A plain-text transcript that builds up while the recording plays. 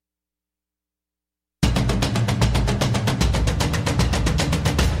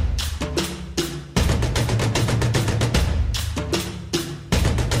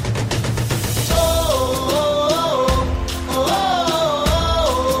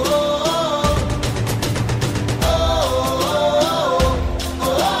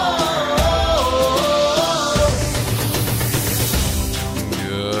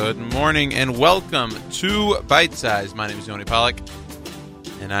morning, and welcome to Bite Size. My name is Yoni Pollak,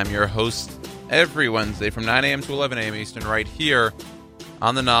 and I'm your host every Wednesday from 9 a.m. to 11 a.m. Eastern, right here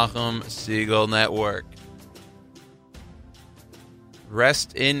on the Nachum Segal Network.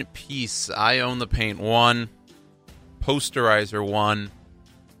 Rest in peace. I Own the Paint 1, Posterizer 1,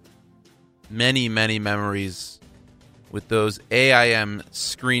 many, many memories with those AIM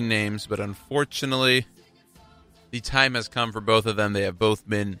screen names, but unfortunately, the time has come for both of them. They have both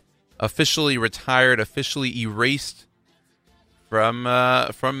been officially retired, officially erased from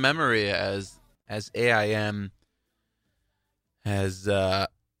memory as AIM has,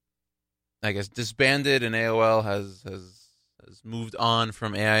 disbanded, and AOL has moved on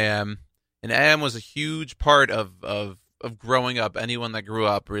from AIM. And AIM was a huge part of growing up. Anyone that grew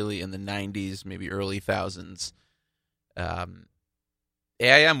up really in the 90s, maybe early thousands.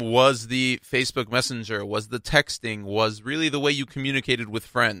 AIM was the Facebook Messenger, was the texting, was really the way you communicated with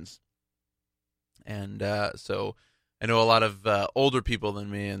friends. And so I know a lot of older people than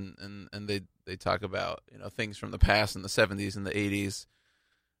me, and they talk about, things from the past in the 70s and the 80s,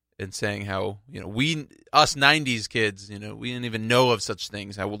 and saying how, us 90s kids, we didn't even know of such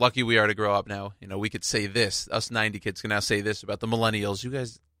things. How lucky we are to grow up now. We could say this. Us 90 kids can now say this about the millennials. You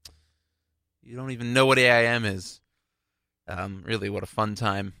guys, you don't even know what AIM is. Really, what a fun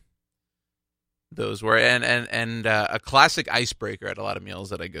time those were, and a classic icebreaker at a lot of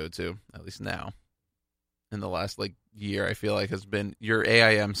meals that I go to, at least now, in the last year, I feel like has been your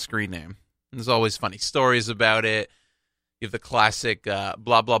AIM screen name. And there's always funny stories about it. You have the classic blah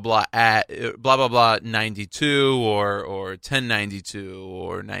blah blah at blah blah blah 92 or 1092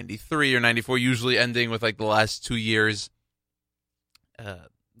 or 93 or 94, usually ending with the last 2 years, the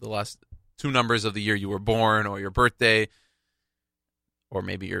last two numbers of the year you were born or your birthday. Or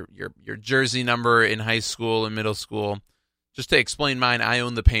maybe your jersey number in high school and middle school. Just to explain mine, I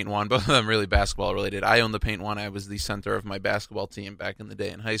Own the Paint 1. Both of them really basketball related. I Own the Paint 1. I was the center of my basketball team back in the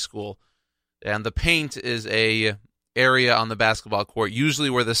day in high school. And the paint is a area on the basketball court, usually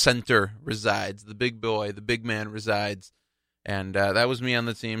where the center resides, the big boy, the big man resides. And that was me on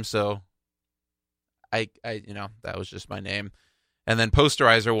the team, so I that was just my name. And then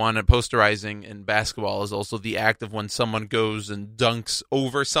Posterizer 1, and posterizing in basketball is also the act of when someone goes and dunks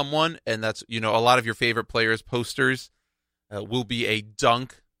over someone, and that's, a lot of your favorite players' posters will be a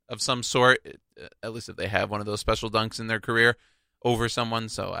dunk of some sort, at least if they have one of those special dunks in their career, over someone.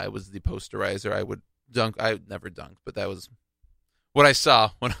 So I was the posterizer. I would dunk. I never dunked, but that was what I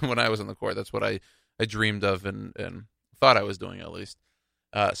saw when I was on the court. That's what I dreamed of and thought I was doing, at least.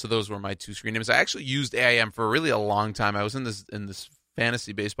 So those were my two screen names. I actually used AIM for really a long time. I was in this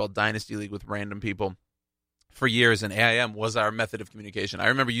fantasy baseball dynasty league with random people for years, and AIM was our method of communication. I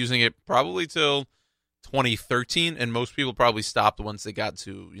remember using it probably till 2013, and most people probably stopped once they got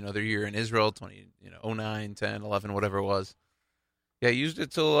to their year in Israel, 09, 10, 11, whatever it was. Yeah, I used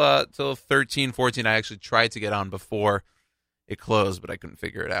it till 13, 14. I actually tried to get on before it closed, but I couldn't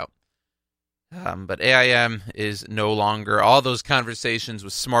figure it out. But AIM is no longer. All those conversations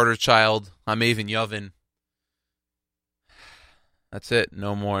with Smarter Child, Amaven Yovin. That's it.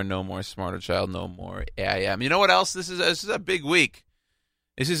 No more Smarter Child. No more AIM. You know what else? This is a big week.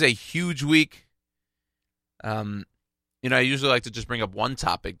 This is a huge week. I usually like to just bring up one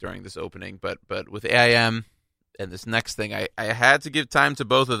topic during this opening, but with AIM and this next thing, I had to give time to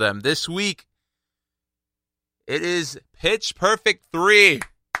both of them. This week, it is Pitch Perfect 3.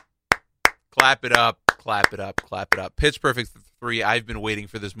 Clap it up, clap it up, clap it up. Pitch Perfect 3, I've been waiting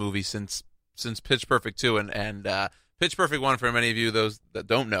for this movie since Pitch Perfect 2, and Pitch Perfect 1, for many of you, those that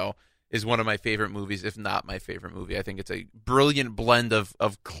don't know, is one of my favorite movies, if not my favorite movie. I think it's a brilliant blend of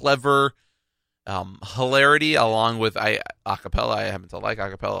clever hilarity along with acapella. I happen to like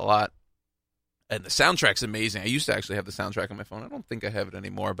acapella a lot. And the soundtrack's amazing. I used to actually have the soundtrack on my phone. I don't think I have it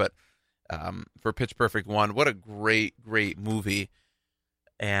anymore, but for Pitch Perfect 1, what a great, great movie.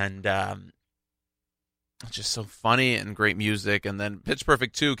 And just so funny and great music. And then Pitch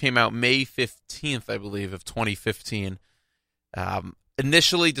Perfect 2 came out May 15th, I believe, of 2015.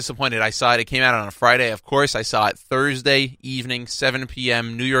 Initially disappointed. I saw it. It came out on a Friday. Of course, I saw it Thursday evening, 7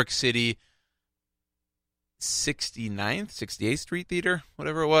 p.m., New York City, 68th Street Theater,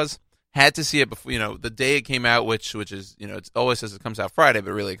 whatever it was. Had to see it before, the day it came out, which is, it always says it comes out Friday,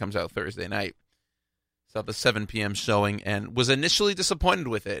 but really it comes out Thursday night. Saw the 7 p.m. showing and was initially disappointed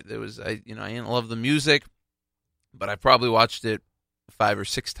with it. I didn't love the music, but I probably watched it 5 or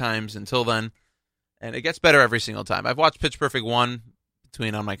 6 times until then, and it gets better every single time. I've watched Pitch Perfect 1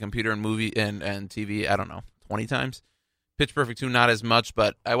 between on my computer and movie and TV, 20 times. Pitch Perfect 2, not as much,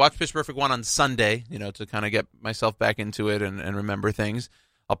 but I watched Pitch Perfect 1 on Sunday, to kind of get myself back into it and remember things.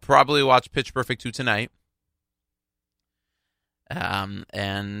 I'll probably watch Pitch Perfect 2 tonight.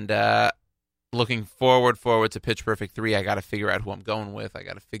 And looking forward to Pitch Perfect 3. I got to figure out who I'm going with. I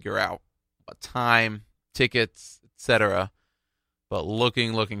got to figure out what time, tickets, etc. But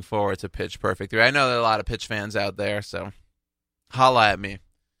looking forward to Pitch Perfect 3. I know there are a lot of Pitch fans out there, so holla at me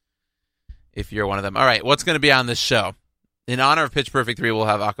if you're one of them. All right, what's going to be on this show? In honor of Pitch Perfect 3, we'll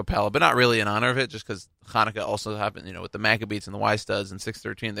have a cappella, but not really in honor of it, just because Hanukkah also happened, with the Maccabees and the Y-Studs and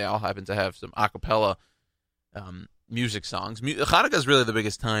 613, they all happen to have some a cappella music songs. Hanukkah is really the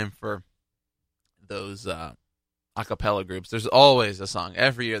biggest time for those a cappella groups. There's always a song.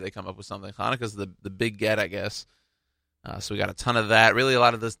 Every year they come up with something. Hanukkah is the big get, I guess. So we got a ton of that. Really a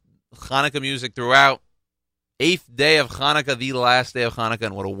lot of this Hanukkah music throughout. 8th day of Hanukkah, the last day of Hanukkah,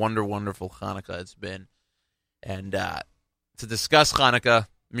 and what a wonderful Hanukkah it's been. And to discuss Hanukkah,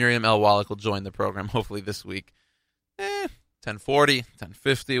 Miriam L. Wallach will join the program hopefully this week. 10:40,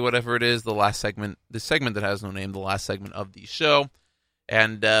 10:50, whatever it is, the segment that has no name, the last segment of the show.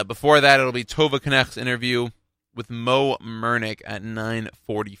 And before that, it'll be Tova Knecht's interview with Moe Mernick at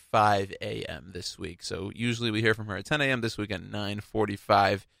 9:45 a.m. this week. So usually we hear from her at 10 a.m. this week at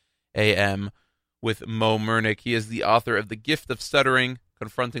 9:45 a.m. with Moe Mernick. He is the author of The Gift of Stuttering,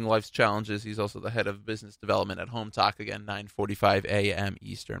 Confronting Life's Challenges. He's also the head of business development at Home Talk, again, 9:45 a.m.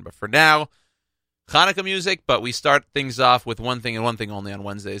 Eastern. But for now, Hanukkah music, but we start things off with one thing and one thing only on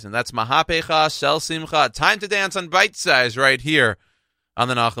Wednesdays, and that's Mahapecha Shel Simcha. Time to dance on Bite Size right here on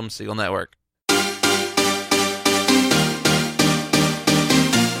the Nachum Segal Network.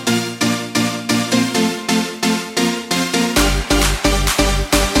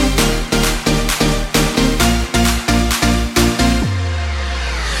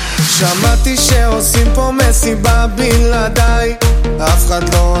 שמעתי שעושים פה מסיבה בלעדיי, אף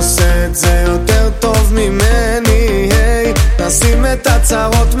אחד לא עושה את זה יותר טוב ממני. היי, נשים את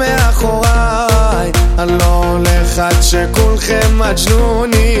הצרות מאחוריי, אני לא הולך עד שכולכם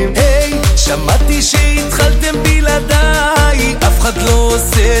מג'נונים. היי, שמעתי שהתחלתם בלעדיי, אף אחד לא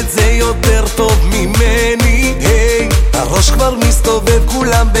עושה את זה יותר טוב ממני. היי, הראש כבר מסתובב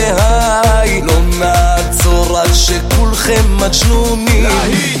כולם בהיי, לא נעצור עד שכולכם מג'נונים.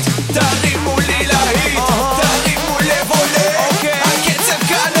 להיט, תרימו לי להיט, תרימו לב עולה, הקצב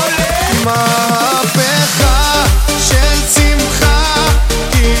כאן עולה. מהפכה של שמחה,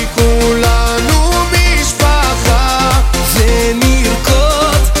 כי כולנו משפחה,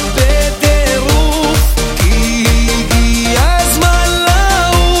 ונרקוד בטירוף, כי הגיע הזמן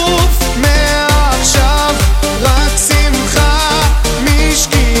לעוף. מעכשיו רק שמחה,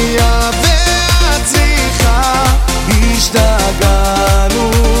 משקיעה והצליחה. השתגענו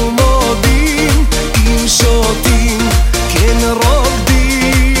מודים, אם שותים כן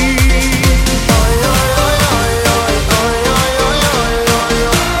רוקדים. אוי אוי אוי אוי אוי אוי אוי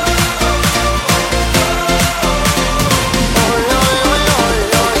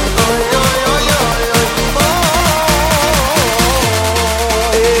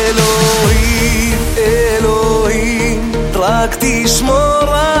אלוהים, אלוהים, רק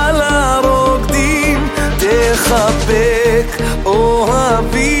תשמור על הרוקדים, תחבק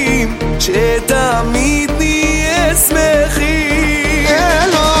אוהבים, שתמיד נהיה שמחים.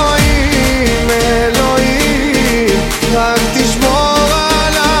 אלוהים, אלוהים, רק תשמור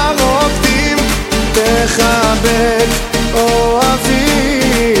על הרוקדים, תחבק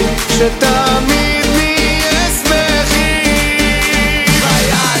אוהבים, שתמיד נהיה שמחים.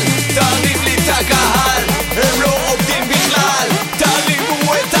 חייל, תריב לי את הקהל, הם לא עובדים בכלל,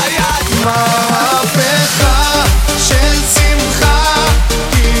 תרימו את היד. מהפכה של שמחה,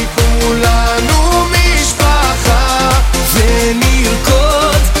 כי כולנו משפחה,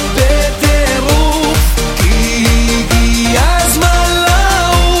 ונרקוד בטירוף, כי הגיע הזמן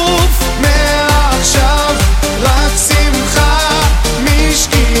לעוף. מעכשיו רק שמחה,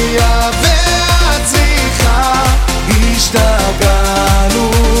 משקיעה והצליחה. השתגענו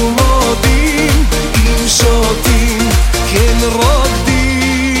מודים, אם שותים כן רוקדים.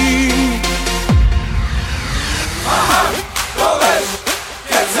 העם דורש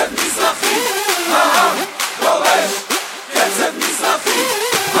קצב מזרחי, העם דורש קצב מזרחי,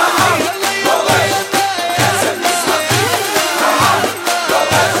 העם דורש קצב מזרחי, העם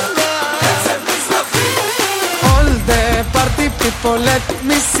דורש קצב מזרחי. All the party people, let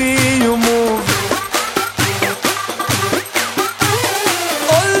me see you move.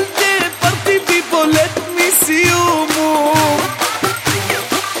 All the party people, let me see you move.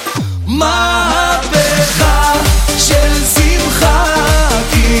 מהפכה של שמחה,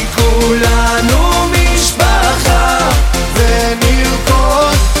 כי כולנו משפחה,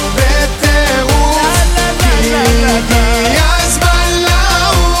 ונרקוד בטירוף, כי הגיע הזמן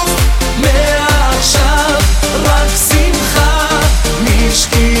לעוף.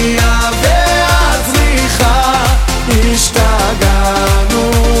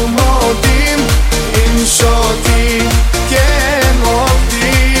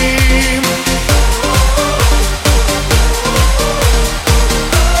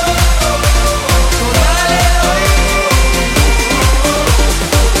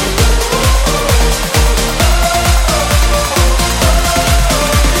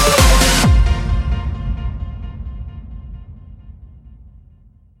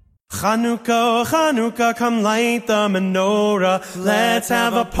 Chanukah, Chanukah, come light the menorah. Let's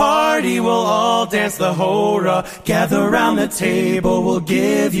have a party, we'll all dance the hora. Gather round the table, we'll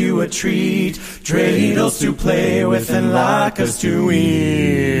give you a treat. Dreidels to play with and latkes to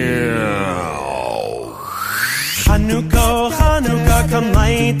eat. Chanukah, Chanukah, come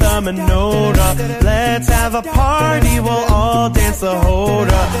light the menorah. Let's have a party, we'll all dance the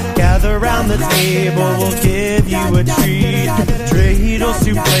hora. Gather round the table, we'll give you a treat. Dreidels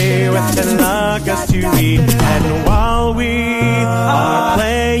to play with and latkes to eat. And while we are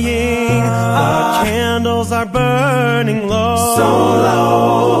playing, the candles are burning low. So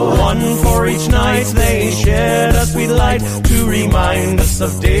low. One for each night they shed a sweet light to remind us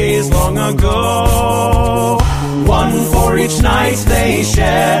of days long ago. One for each night they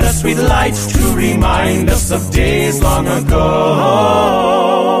shed a sweet light to remind us of days long ago.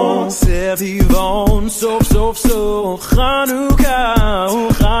 Sevivon, sof, sof, sof, Chanukah, hu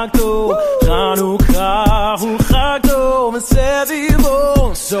chagto, Chanukah, hu chagto,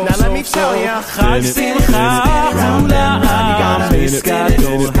 Sevivon, sof, now let me tell ya, Chag Simcha, Hulam, Neis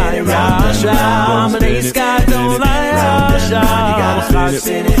Gadol Hayasham, Neis Gadol Hayasham, Chag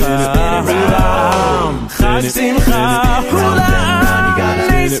Simcha, Hulam, Chag Simcha, Hulam,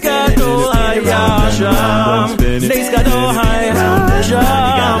 Neis Gadol Hayasham, Neis Gadol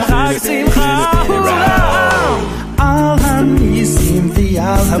Hayasham, Chag Simcha, Hulam. Al HaNisim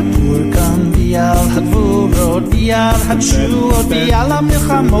v'al HaPurkan v'al HaGvurot v'al HaTshuot v'al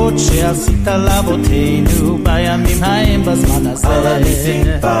HaMilchamot she'asita l'avoteinu bayamim ha'em b'zman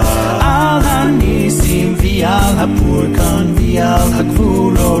hazeh. Al HaNisim v'al HaPurkan v'al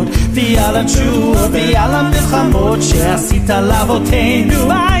HaGvurot v'al HaTshuot v'al HaMilchamot she'asita l'avoteinu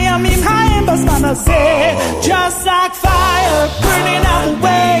bayamim ha'em b'zman hazeh. Just like fire burning out the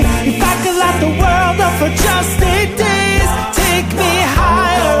way, if I could light the world up for just 8 days, take me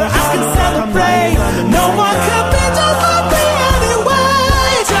higher, I can celebrate. No one can be just like me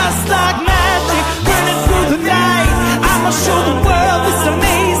anyway. Just like magic burning through the night, I'ma show the world this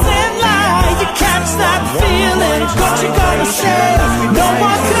amazing light. You catch that feeling, what you gonna say? No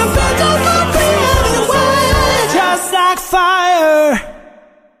one can be just like me anyway. Just like fire.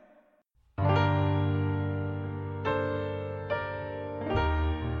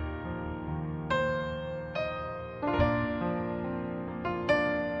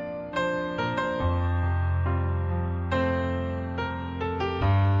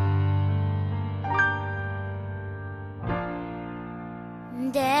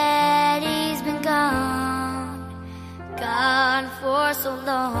 Daddy's been gone for so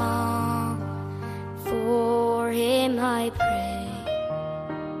long. For him I pray.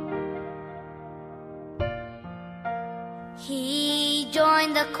 He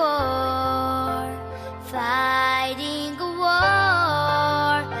joined the corps, fighting a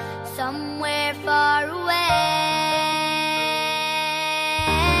war somewhere far away.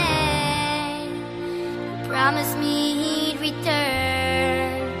 He promised me he'd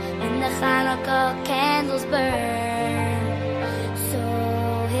return when the Hanukkah candles burn. So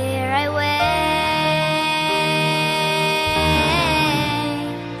here I wait.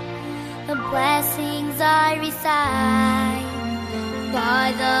 The blessings I recite by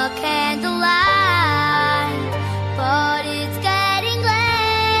the candlelight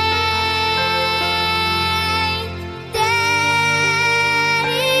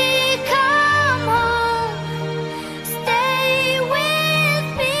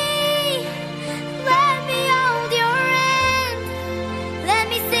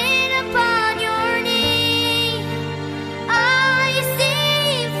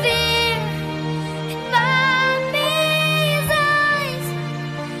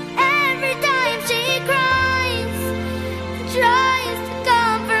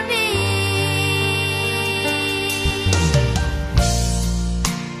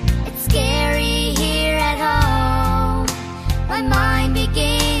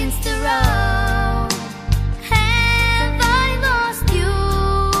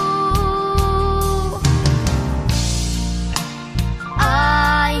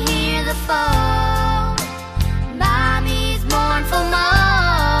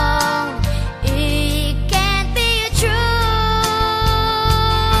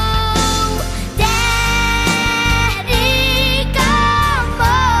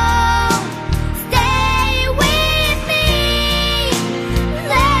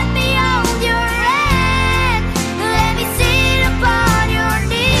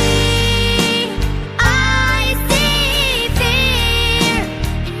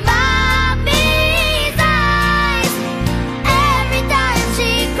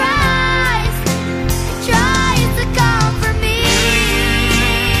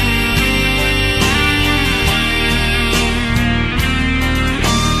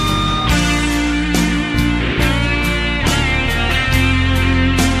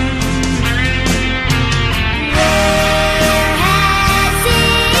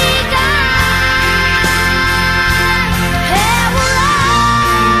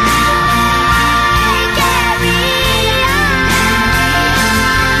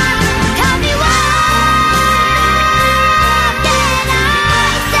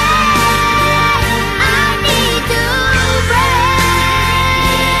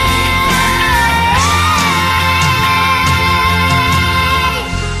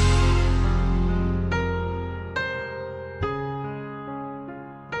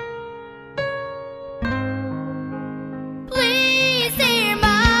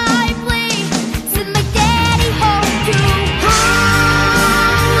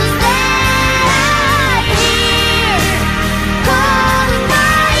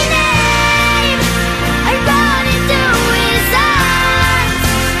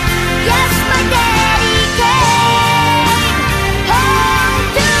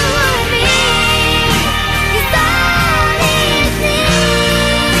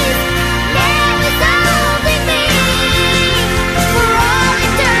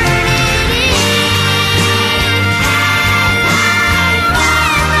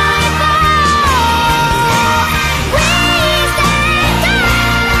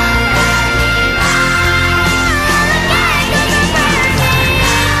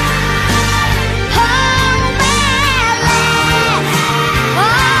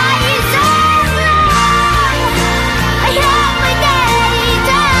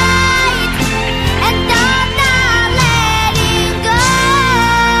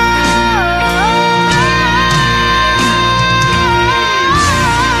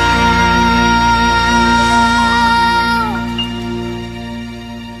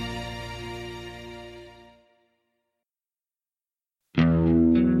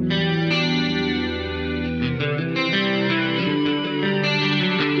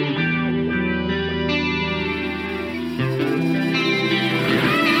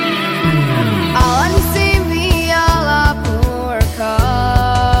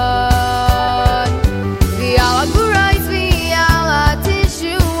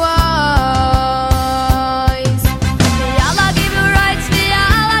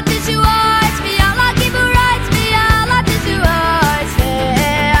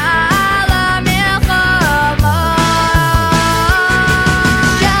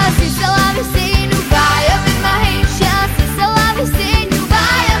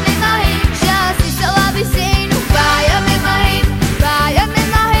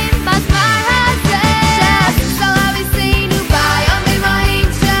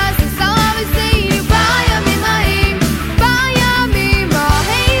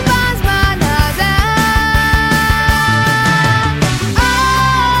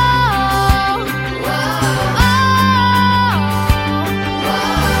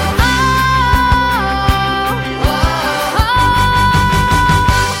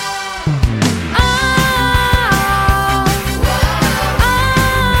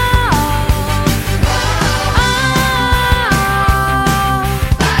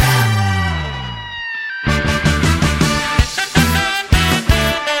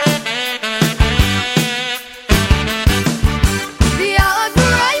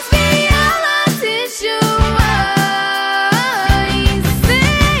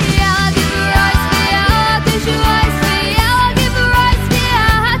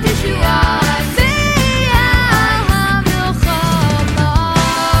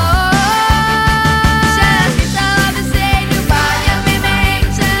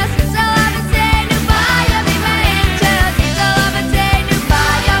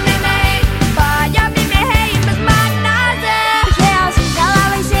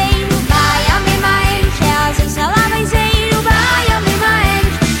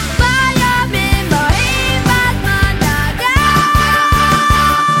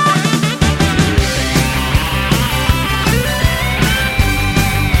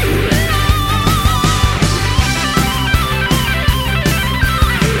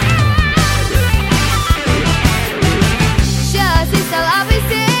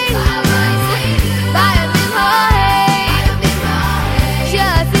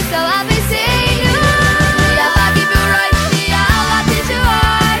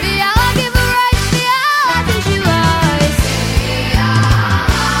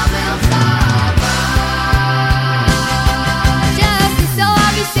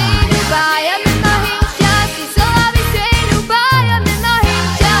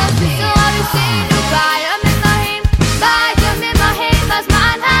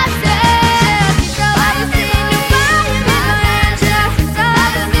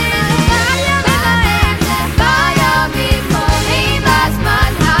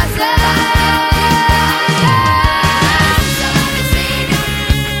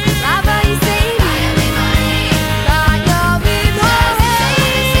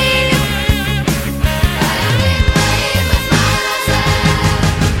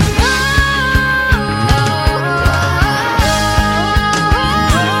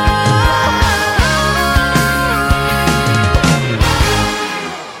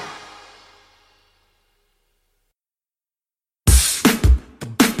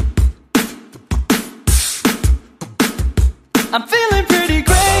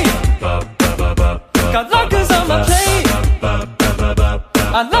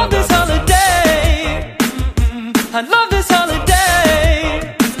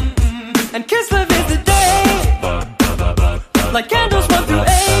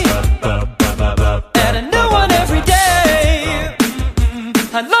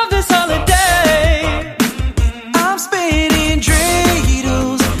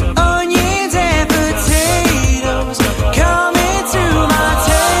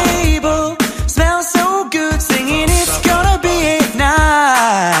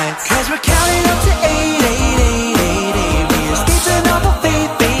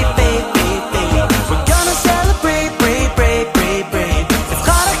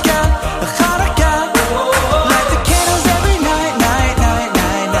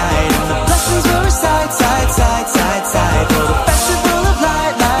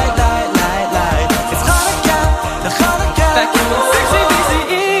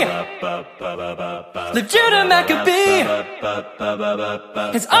Lived Judah Maccabee.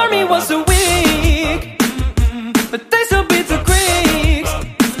 His army was so weak, but they still beat the Greeks.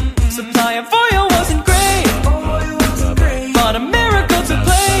 Supply of oil wasn't great, but a miracle took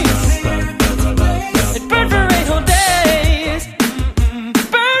place. It burned for 8 whole days.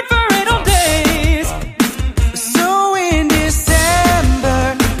 Burned for 8 whole days. So in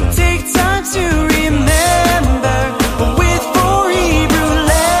December, take time to remember, with 4 Hebrew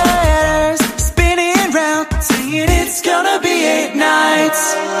letters spinning round, saying it's gonna be 8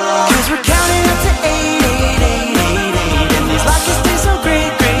 nights. 'Cause we're counting up to 8, 8, 8, 8, 8. And these life is still so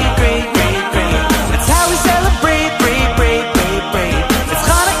great, great, great, great, great. That's how we celebrate, break, break, break, break. It's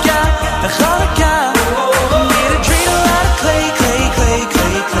Hanukkah, the Hanukkah. Made a dreidel out of clay, clay, clay,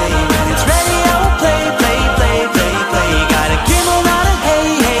 clay, clay. When it's ready, I will play, play, play, play, play. Got a gimel, not a hey,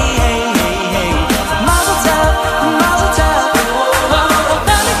 hey, hey, hey, hey. Mazel tov, mazel tov.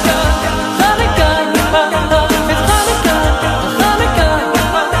 Hanukkah, Hanukkah, it's Hanukkah, Hanukkah,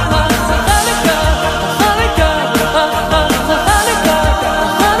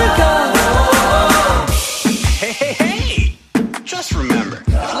 Hey, hey, hey! Just remember,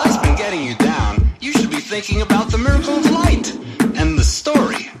 if life's been getting you down, you should be thinking about the miracle of light and the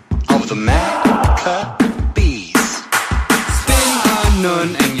story of the Maccabees. Spin a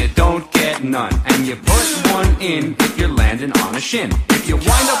nun and you don't get none, and you put one in if you're landing on a shin. If you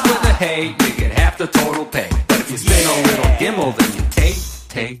wind up with a hay, you get half the total pay. But if you spin a little gimel, then you take.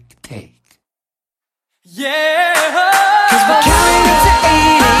 yeah. 'Cause we're counting up to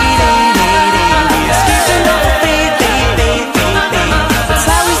 8, 8, 8, 8, 8. We escaped enough of fate, fate, fate, fate, fate. That's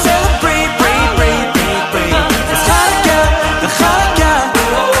how we celebrate, break, break, break, break. It's Hanukkah, the Hanukkah.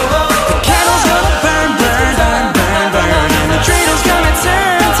 The candle's gonna burn, burn, burn, burn, burn. And the dreidel's gonna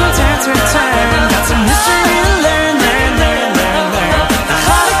turn, turn, turn, turn, turn. Got some history to learn, learn, learn, learn, learn. The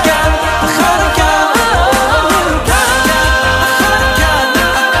Hanukkah, the Hanukkah.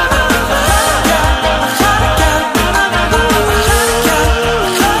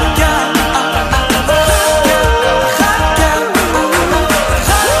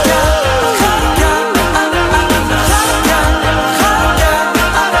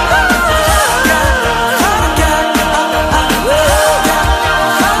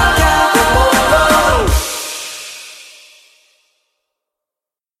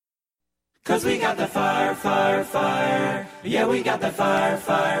 Cause we got the fire, fire, fire. Yeah, we got the fire,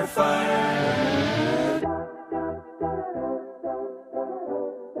 fire, fire.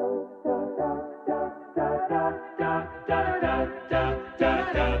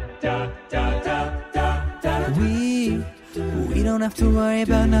 We don't have to worry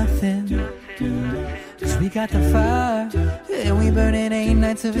about nothing, 'cause we got the fire, and we burn it 8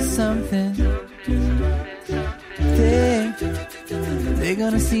 nights if it's something. They're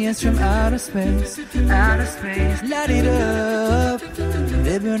gonna see us from outer space, light it up.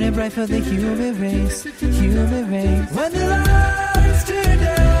 They're burning bright for the human race, When the lights turn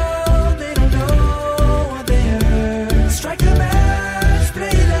down, they don't know what they heard. Strike the match, play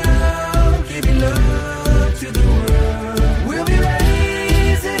it loud, give it love to the world. We'll be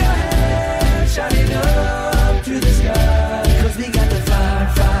raising our hands, shining up to the sky. 'Cause we got the fire,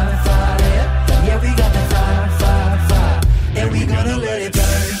 fire, fire. Yeah, we got the fire, fire, fire. And we gonna let it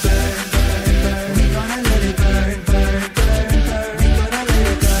burn, burn, burn, burn. We gonna let it burn, burn, burn, burn. We gonna let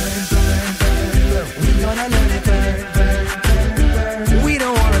it burn, burn, burn, burn. We gonna let it burn, burn, burn, burn. We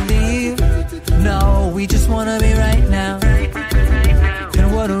don't wanna leave, no, we just wanna be right now. And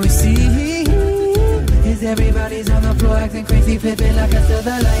what do we see? Is everybody's on the floor acting crazy, flipping like until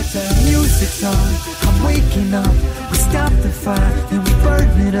the lights out. Music's on, I'm waking up. We stop the fire, then we burn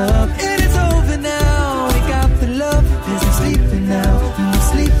it up. And it's over now, we got the love. There's no sleeping now, and we're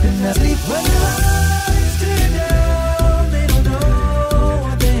sleeping now. Sleep when the lights turn down, they don't know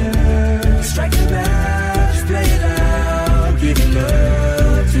what they heard. Strike the match, play it out, give it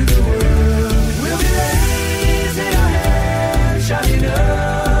love to the world. We'll be raising our hands, shining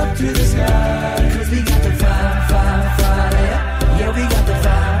up to the sky. 'Cause we got the fire, fire, fire. Yeah, we got the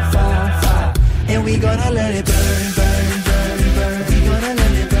fire, fire, fire. And we gonna let it burn, burn, burn, burn. We gonna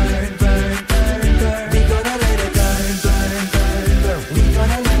let it burn, burn, burn, burn. We gonna let it burn, burn, burn, burn. We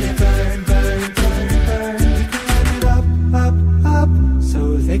gonna let it burn, burn, burn, burn. We can light it up, up, up, so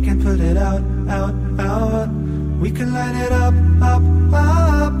they can put it out, out, out. We can light it up, up,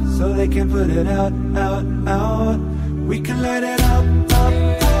 up, so they can put it out, out, out. We can light it up, up,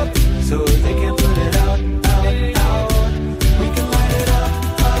 up, so they can put it out, out, out. We can light it up,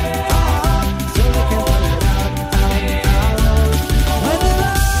 up, up, so they can put it out, out, out. When the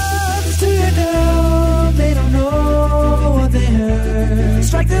lights turn down, they don't know what they heard.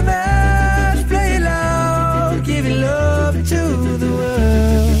 like the best, play it loud, giving love to the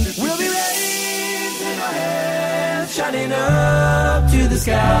world. We'll be raising our hands, shining up to the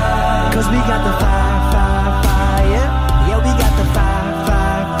sky. 'Cause we got the fire, fire, fire. Yeah, we got the fire,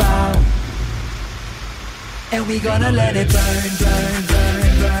 fire, fire. And we gonna let it burn, burn, burn,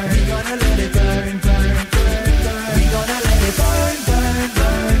 burn. We gonna let it burn, burn, burn, burn. We gonna let it burn, burn,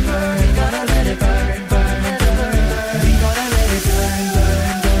 burn, burn. We gonna let it burn, burn, burn, burn. We gonna let it burn, burn,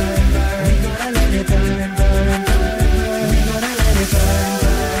 burn, burn. We gonna let it burn, burn, burn, burn. We gonna let it burn,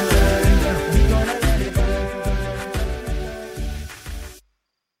 burn, burn, burn. We gonna let it burn.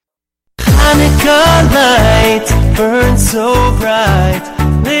 Hanukkah light burns so bright,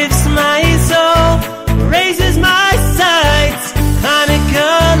 lifts my soul, raises my sights.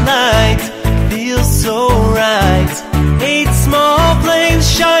 Hanukkah light feels so right. 8 small flames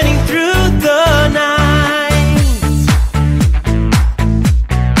shining through the night.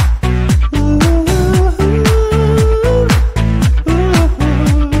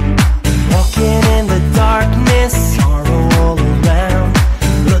 Walking in the darkness, sorrow all around,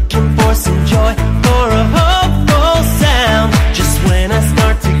 looking for some joy, for a hopeful sound. Just when I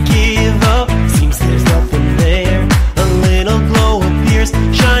start to give up, seems there's nothing there. A little glow appears,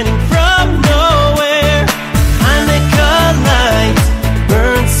 shining from nowhere. Hanukkah light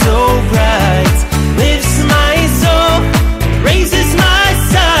burns so bright, lifts my soul, raises my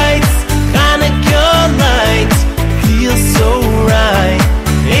sights. Hanukkah light feels so right.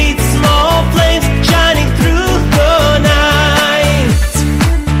 8 small flames shining through the night.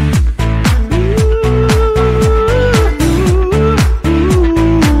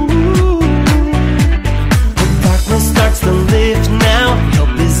 The darkness starts to lift now,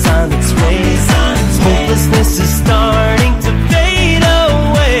 help is on its way. Hopelessness is starting to fade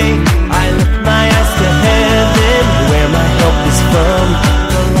away. I lift my eyes to heaven, where my help is from.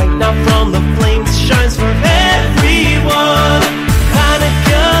 The light now from the flames shines for everyone.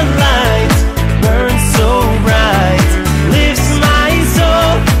 Hanukkah light burns so bright, lifts my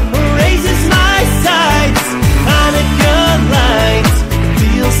soul, raises my sights. Hanukkah light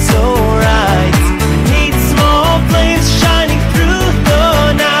feels so right. 8 small flames shining through the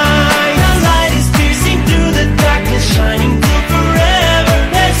night. The light is piercing through the darkness, shining till forever.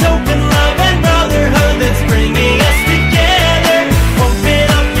 There's hope and love and brotherhood that's bringing us together. Open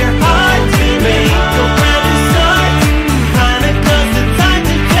up your heart to make a brand new start. Hanukkah's the time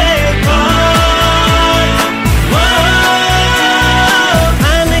to play a part. Whoa,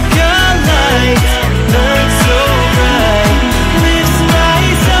 Hanukkah light burns so bright, lifts my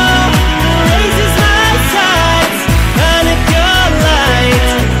soul, raises my sights. Hanukkah light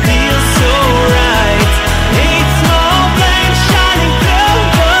feels so right. 8 small flames shining through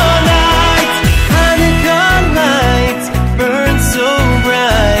the night. Hanukkah light burns so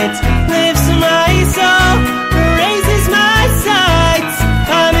bright, lifts my soul, raises my sights.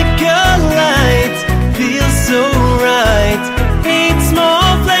 Hanukkah light feels so right. 8 small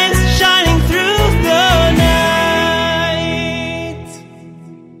flames shining through the night.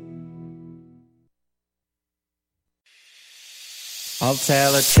 I'll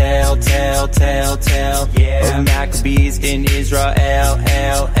tell a tale, yeah, of Maccabees in Israel,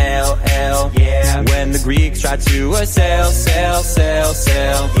 yeah. When the Greeks tried to sail,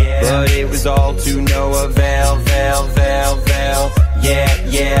 yeah. But it was all to no avail,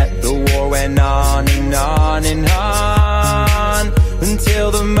 yeah. The war went on and on and on,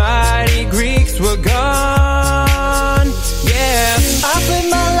 until the mighty Greeks were gone, yeah. I put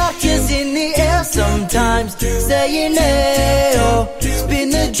my lockers in the air sometimes, saying hey, oh, spin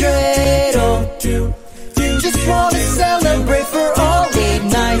the dreidel. Just wanna celebrate for all 8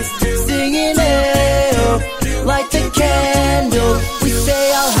 nights, singing hey, oh, light the candle. We say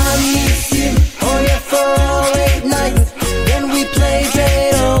Al-Hamishim, oh yeah, for all 8 nights. Then we play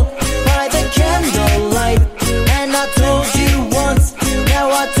dreidel by the candlelight. And I told you once, now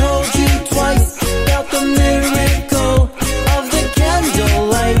I told you twice, about the miracle of the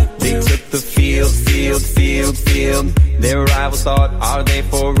candlelight. They took the field. Their rivals thought, are they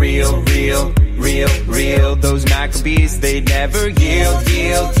for real? Those Maccabees, they never yield.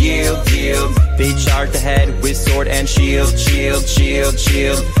 They charged ahead with sword and shield.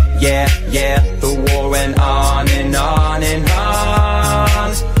 Yeah, the war went on and on and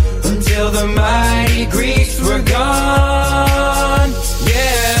on, until the mighty Greeks were gone,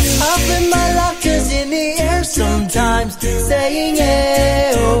 yeah. I put my lockers in the air sometimes, saying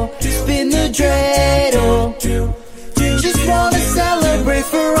hey, oh, spin the dreidel. Just wanna celebrate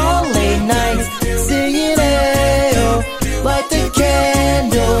for all 8 nights, singing hey, oh, light the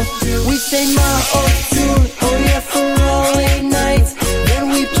candle. We say Ma'ot, oh yeah, for all 8 nights. Then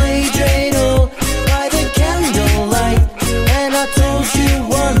we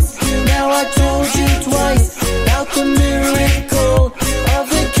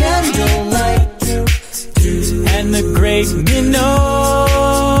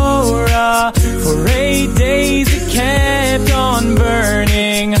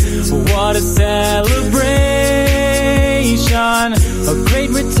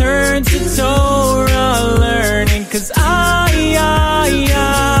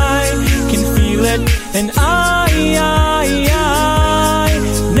and I,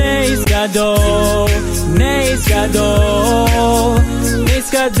 Nes Gadol, Nes Gadol,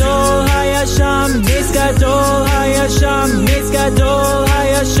 Nes Gadol Hayasham, Nes Gadol Hayasham, Nes Gadol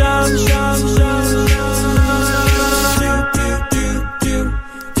Hayasham, Sham, Sham,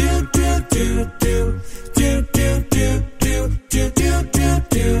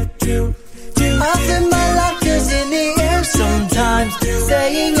 Often my laughter's in the air sometimes,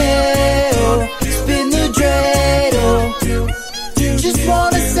 saying hey-oh, spin the dreidel. Just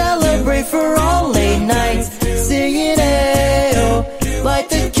wanna celebrate for all late nights, singing hey-oh, light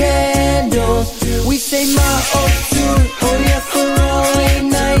the candles. We say ma'otur, oh yeah, for all late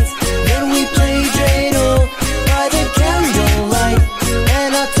nights. Then we play dreidel by the candlelight.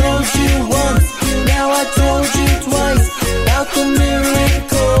 And I told you once, now I told you twice, about the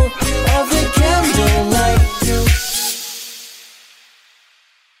miracle of the candlelight.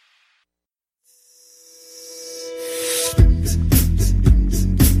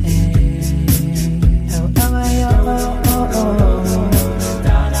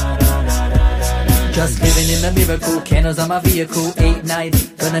 Just living in the miracle, candles on my vehicle, 8 nights,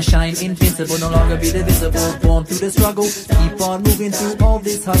 gonna shine invincible, no longer be divisible, born through the struggle, keep on moving through all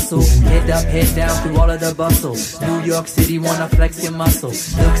this hustle, head up, head down through all of the bustle, New York City wanna flex your muscle,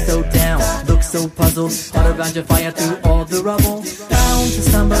 look so down, look so puzzled, heart around your fire through all the rubble, bound to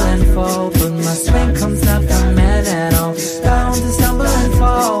stumble and fall, but my strength comes not from man at all, bound to stumble and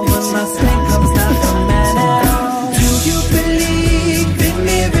fall, but my strength comes not from man at all. Do you believe in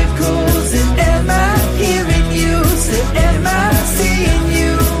miracles, and am I hearing you? Say, am I seeing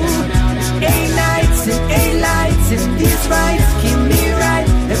you? 8 nights and 8 lights, and these rights keep me right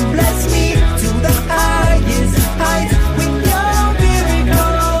and bless me to the highest heights with your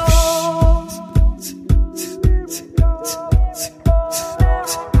miracle.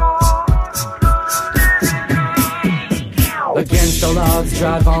 Against all odds,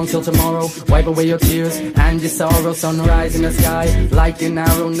 drive on till tomorrow. Wipe away your tears and your sorrow. Sunrise in the sky, like an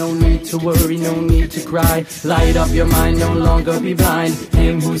arrow. No need to worry, no need to cry. Light up your mind, no longer be blind.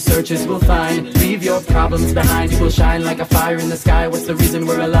 Him who searches will find. Leave your problems behind. You will shine like a fire in the sky. What's the reason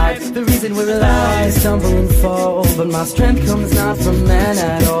we're alive? The reason we're alive. I stumble and fall, but my strength comes not from man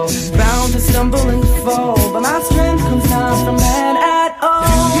at all. Bound to stumble and fall, but my strength comes not from man at all.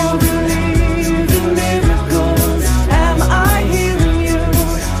 Do you believe in miracles? Am I hearing you?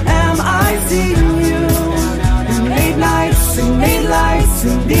 Am I seeing you? In 8 nights and 8 lights,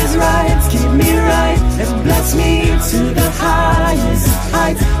 and these rights keep me right and bless me to the highest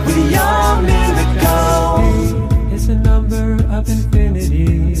heights with your miracle. It's a number of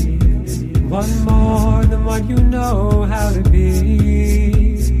infinity, one more than what you know how to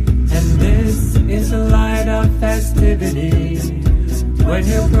be. And this is the light of festivity, when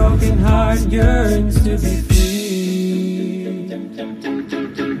your broken heart yearns to be free.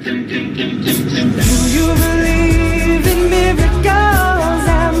 Do you believe in miracles?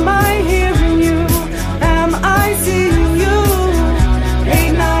 Am I hearing you? Am I seeing you?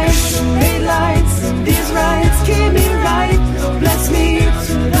 8 nights and 8 lights, and these rights keep me right. Bless me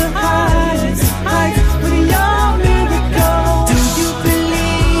to the highest heights with your miracle. Do you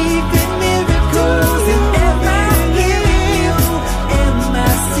believe in miracles? And am I hearing you? Am I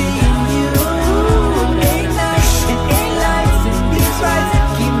seeing you? 8 nights and 8 lights, and these rights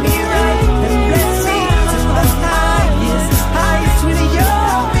keep me right and bless me to the highest heights with your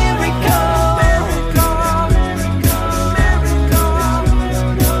miracle.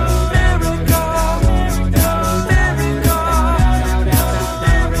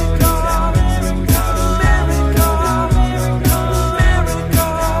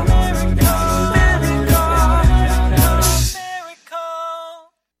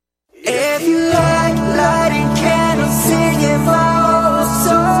 If you like lighting candles, singing my old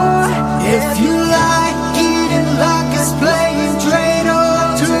song. If you like eating latkes, playing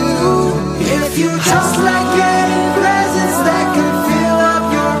dreidel too. If you just like getting presents that can fill up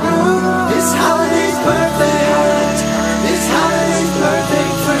your room, this holiday's perfect. This holiday's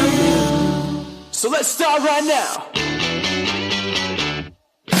perfect for you. So let's start right now.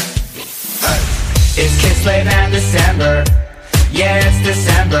 It's Kislev and December. Yeah, it's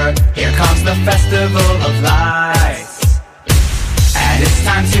December. Here comes the festival of lights. And it's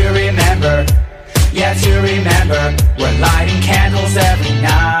time to remember. Yeah, to remember. We're lighting candles every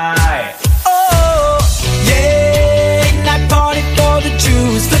night. Oh, yeah, night party for the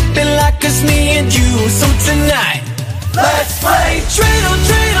Jews, flipping like it's me and you. So tonight, let's play dreidel,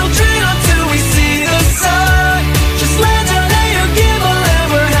 dreidel, dreidel till we see the sun. Just let your later give a and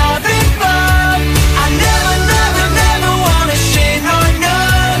we're having fun. I never, never, never wanna shade nor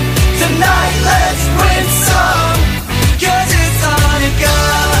none. Tonight, let's play.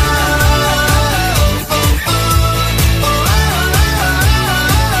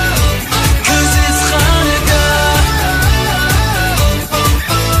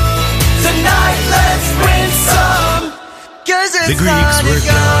 The Greeks were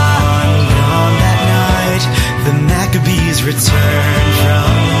gone on that night. The Maccabees returned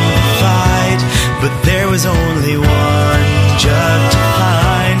from the fight, but there was only one jug to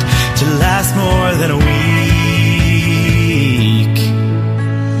find to last more than a week.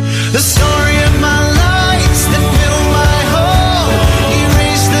 The story of my lights that fill my home,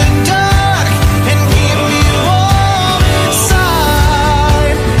 erase the dark and keep me warm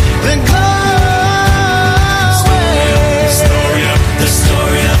inside the glow.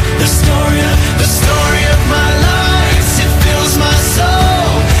 The story of my lights, it fills my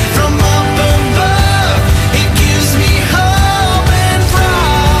soul from up above. It gives me hope and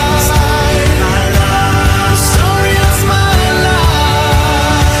pride. The story of my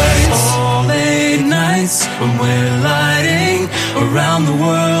life. All late nights when we're lighting around the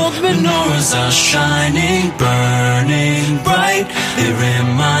world, menorahs are shining, burning bright. They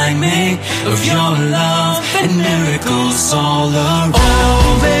remind me of your love and miracles all around.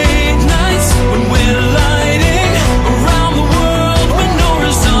 All late nights when we're lighting around the world,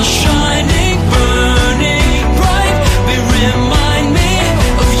 menorahs are shining, burning bright. They remind me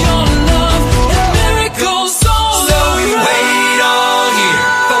of your love and miracles all around. So we wait all year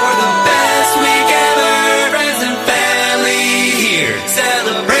for the best week ever. Friends and family here,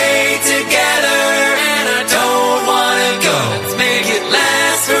 celebrate together. And I don't wanna go, let's make it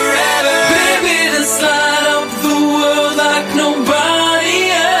last forever. Baby, let's light up the world like nobody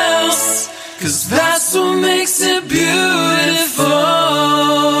else, 'cause that's what makes it beautiful.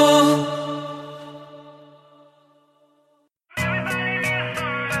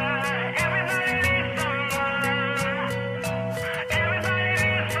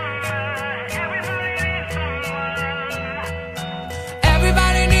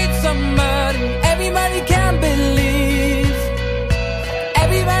 Everybody needs somebody, everybody can believe.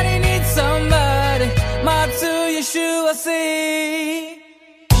 Everybody needs somebody, Matsu Yeshua see.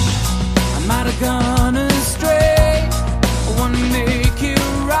 I might have gone astray, I wanna make you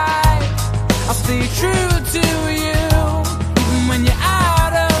right. I'll stay true to you, even when you're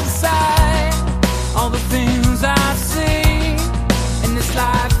out of sight. All the things I've seen in this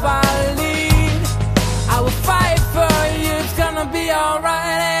life I lead, I will fight for you, it's gonna be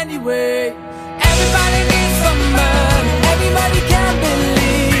alright anyway. Everybody needs somebody, everybody can believe.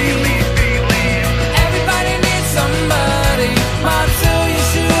 Everybody needs somebody, Matsu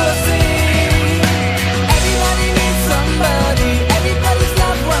Yeshua see. Everybody needs somebody, everybody's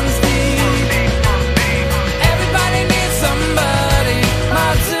love runs deep. Everybody needs somebody,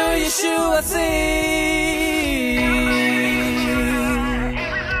 Matsu Yeshua see.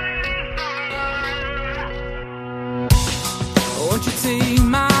 Won't you take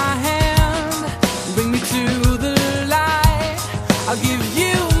my hand, bring me to the light? I'll give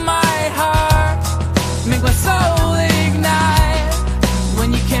you my heart, make my soul ignite. When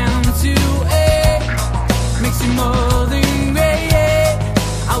you count to 8, makes you more than great.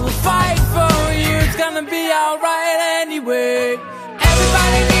 I will fight for you, it's gonna be alright anyway.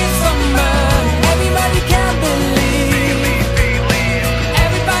 Everybody needs somebody, everybody can believe.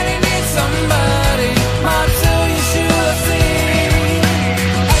 Everybody needs somebody, Matsu Yeshua see.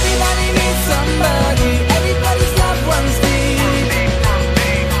 Everybody needs somebody, everybody's love runs deep.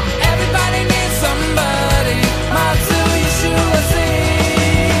 Everybody needs somebody, Matsu Yeshua see.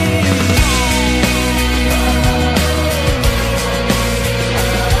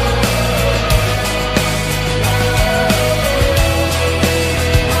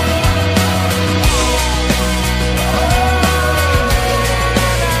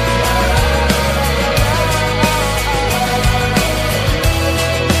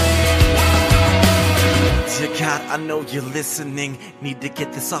 Dear God, I know you're listening. Need to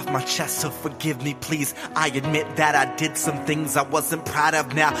get this off my chest, so forgive me, please. I admit that I did some things I wasn't proud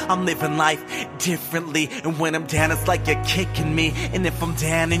of. Now I'm living life differently, and when I'm down, it's like you're kicking me. And if I'm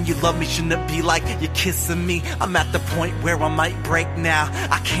down and you love me, shouldn't it be like you're kissing me? I'm at the point where I might break now.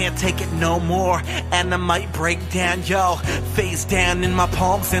 I can't take it no more, and I might break down. Yo, face down in my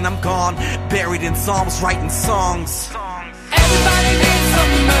palms, and I'm gone, buried in psalms, writing songs. Everybody needs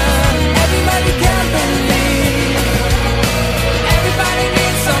somebody, everybody can believe. Everybody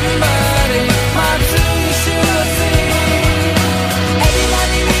needs somebody, Matsu Yeshua see.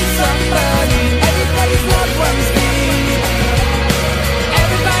 Everybody needs somebody, everybody's love runs deep.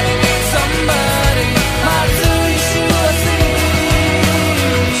 Everybody needs somebody, Matsu Yeshua see.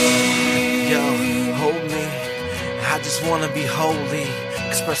 Yo, hold me, I just wanna be holy.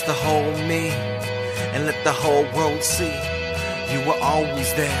 Express the whole me, and let the whole world see. You were always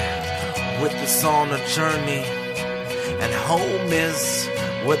there, with us on a journey. And home is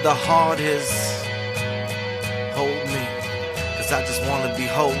where the heart is. Hold me, 'cause just wanna be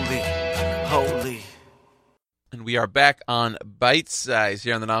holy, holy. And we are back on Bite Size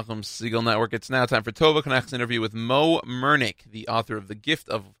here on the Nachum Segal Network. It's now time for Tova Knecht's interview with Moe Mernick, the author of The Gift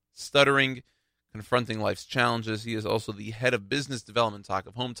of Stuttering, Confronting Life's Challenges. He is also the head of business development talk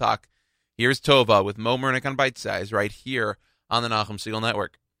of Home Talk. Here's Tova with Moe Mernick on Bite Size right here on the Nachum Segal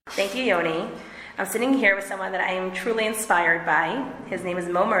Network. Thank you, Yoni. I'm sitting here with someone that I am truly inspired by. His name is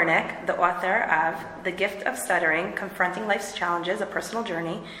Moe Mernick, the author of The Gift of Stuttering, Confronting Life's Challenges, A Personal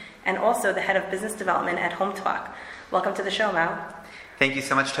Journey, and also the head of business development at Home Talk. Welcome to the show, Mo. Thank you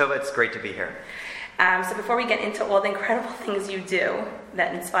so much, Tova. It's great to be here. So before we get into all the incredible things you do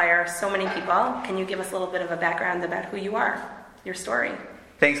that inspire so many people, can you give us a little bit of a background about who you are, your story?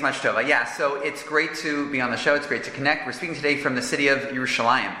 Thanks much, Tova. Yeah, so it's great to be on the show. It's great to connect. We're speaking today from the city of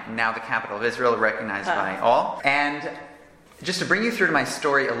Yerushalayim, now the capital of Israel, recognized by all. And just to bring you through to my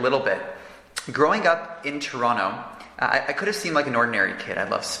story a little bit, growing up in Toronto, I could have seemed like an ordinary kid. I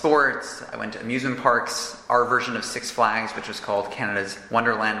loved sports. I went to amusement parks. Our version of Six Flags, which was called Canada's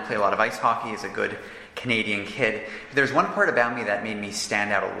Wonderland, I played a lot of ice hockey as a good Canadian kid. But there's one part about me that made me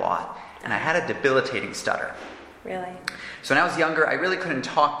stand out a lot, and I had a debilitating stutter. Really? So when I was younger, I really couldn't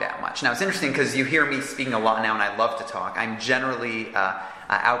talk that much. Now, it's interesting because you hear me speaking a lot now, and I love to talk. I'm generally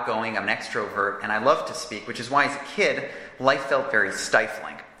outgoing. I'm an extrovert, and I love to speak, which is why as a kid, life felt very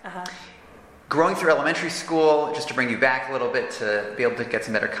stifling. Growing through elementary school, just to bring you back a little bit to be able to get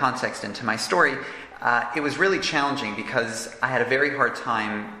some better context into my story, it was really challenging because I had a very hard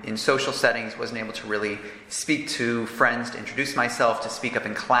time in social settings, wasn't able to really speak to friends, to introduce myself, to speak up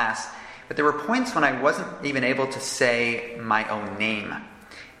in class. But there were points when I wasn't even able to say my own name.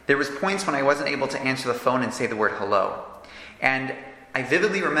 There was points when I wasn't able to answer the phone and say the word hello. And I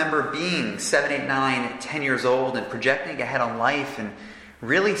vividly remember being 7, 8, 9, 10 years old and projecting ahead on life and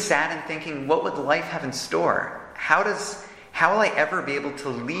really sad and thinking, what would life have in store? How will I ever be able to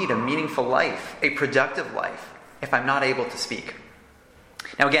lead a meaningful life, a productive life, if I'm not able to speak?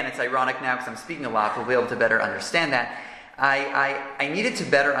 Now again, it's ironic now because I'm speaking a lot, but we'll be able to better understand that. I needed to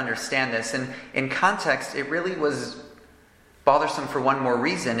better understand this, and in context, it really was bothersome for one more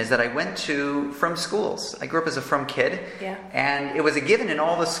reason, is that I went from schools. I grew up as a frum kid, and it was a given in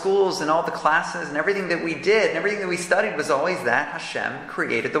all the schools and all the classes and everything that we did and everything that we studied was always that Hashem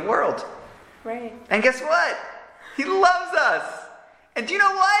created the world. Right. And guess what? He loves us. And do you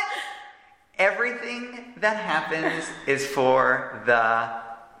know what? Everything that happens is for the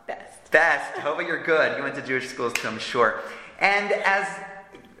best. Tova, you're good. You went to Jewish schools too, I'm sure. And as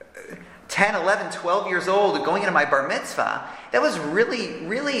 10, 11, 12 years old, going into my bar mitzvah, that was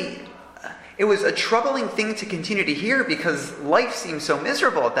really, it was a troubling thing to continue to hear because life seemed so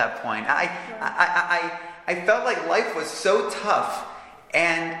miserable at that point. I felt like life was so tough,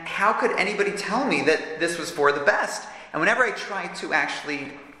 and how could anybody tell me that this was for the best? And whenever I tried to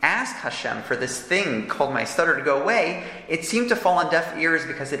actually ask Hashem for this thing called my stutter to go away, it seemed to fall on deaf ears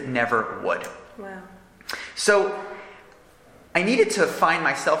because it never would. Wow. So I needed to find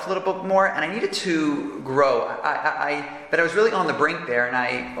myself a little bit more, and I needed to grow. But I was really on the brink there,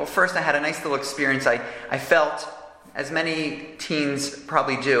 and first I had a nice little experience. I felt, as many teens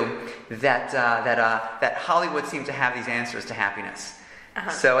probably do, that Hollywood seemed to have these answers to happiness.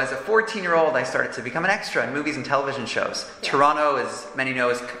 So as a 14-year-old, I started to become an extra in movies and television shows. Yeah. Toronto, as many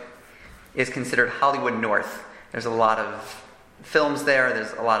know, is considered Hollywood North. There's a lot of films there.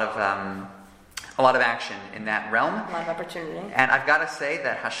 There's a lot of action in that realm. A lot of opportunity. And I've got to say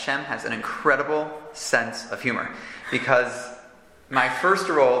that Hashem has an incredible sense of humor. Because my first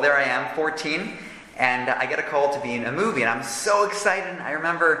role, there I am, 14, and I get a call to be in a movie, and I'm so excited. And I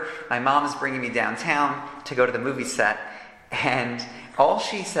remember my mom is bringing me downtown to go to the movie set, and all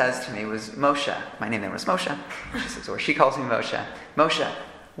she says to me was, Moshe. My name then was Moshe. She calls me Moshe. Moshe,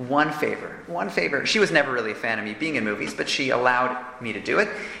 one favor. She was never really a fan of me being in movies, but she allowed me to do it.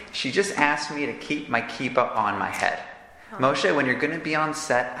 She just asked me to keep my kippah on my head. Moshe, when you're going to be on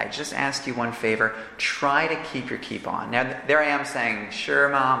set, I just ask you one favor. Try to keep your kippah on. Now, there I am saying, sure,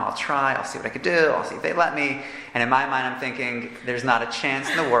 Mom, I'll try. I'll see what I could do. I'll see if they let me. And in my mind, I'm thinking, there's not a chance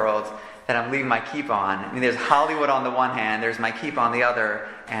in the world that I'm leaving my kippah on. I mean, there's Hollywood on the one hand, there's my kippah on the other,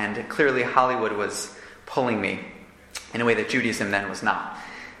 and clearly Hollywood was pulling me in a way that Judaism then was not.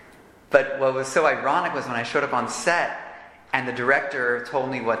 But what was so ironic was when I showed up on set and the director told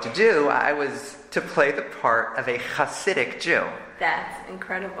me what to do, I was to play the part of a Hasidic Jew. That's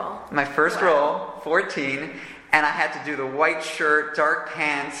incredible. My first role, 14, and I had to do the white shirt, dark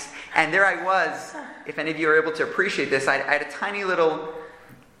pants, and there I was. If any of you are able to appreciate this, I had a tiny little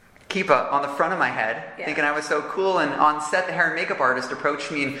kippah on the front of my head, thinking I was so cool, and on set the hair and makeup artist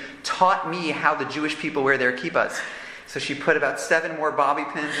approached me and taught me how the Jewish people wear their kippahs. So she put about 7 more bobby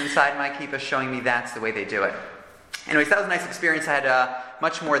pins inside my kippah, showing me that's the way they do it. Anyways, that was a nice experience. I had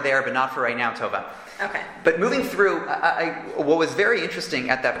much more there, but not for right now, Tova. Okay. But moving through, what was very interesting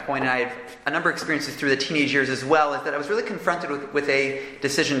at that point, and I had a number of experiences through the teenage years as well, is that I was really confronted with a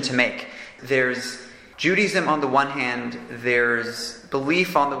decision to make. There's Judaism on the one hand, there's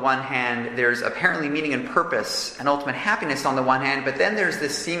belief on the one hand, there's apparently meaning and purpose and ultimate happiness on the one hand, but then there's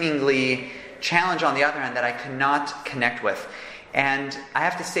this seemingly challenge on the other hand that I could not connect with. And I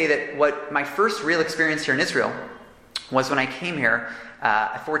have to say that what my first real experience here in Israel was when I came here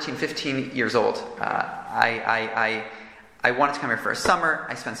at 14, 15 years old. I wanted to come here for a summer.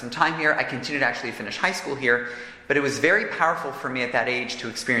 I spent some time here. I continued to actually finish high school here. But it was very powerful for me at that age to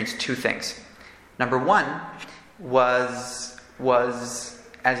experience 2 things. Number one was as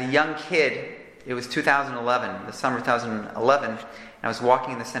a young kid, it was 2011, the summer of 2011, and I was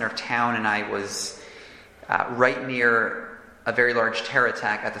walking in the center of town, and I was right near a very large terror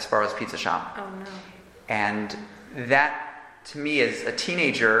attack at the Sparrow's Pizza Shop. Oh, no. And that, to me, as a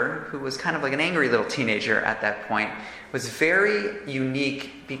teenager, who was kind of like an angry little teenager at that point, was very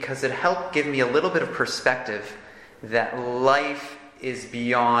unique because it helped give me a little bit of perspective that life is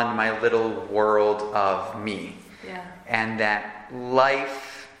beyond my little world of me. Yeah. And that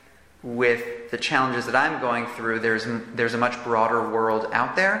life, with the challenges that I'm going through, there's a much broader world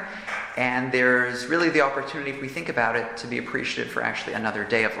out there, and there's really the opportunity, if we think about it, to be appreciative for actually another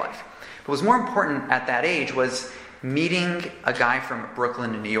day of life. But what was more important at that age was meeting a guy from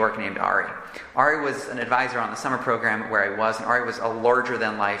Brooklyn in New York named Ari. Ari was an advisor on the summer program where I was, and Ari was a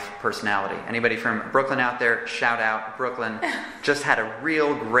larger-than-life personality. Anybody from Brooklyn out there, shout out, Brooklyn. Just had a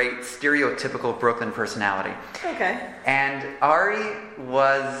real great, stereotypical Brooklyn personality. Okay. And Ari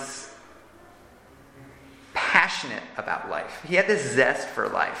was passionate about life. He had this zest for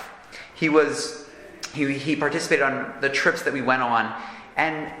life. He participated on the trips that we went on,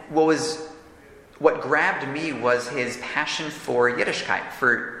 and what grabbed me was his passion for Yiddishkeit,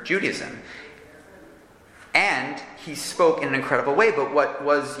 for Judaism. And he spoke in an incredible way, but what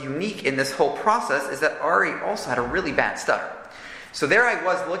was unique in this whole process is that Ari also had a really bad stutter. So there I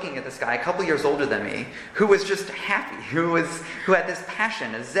was looking at this guy, a couple years older than me, who was just happy, who had this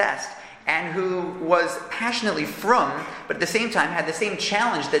passion, a zest, and who was passionately frum, but at the same time had the same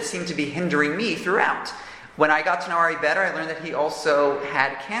challenge that seemed to be hindering me throughout. When I got to know Ari better, I learned that he also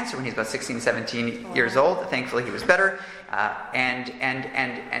had cancer when he was about 16, 17 years old. Thankfully, he was better.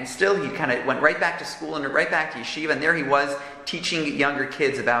 And still, he kind of went right back to school and right back to yeshiva, and there he was teaching younger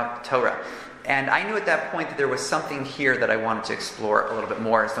kids about Torah. And I knew at that point that there was something here that I wanted to explore a little bit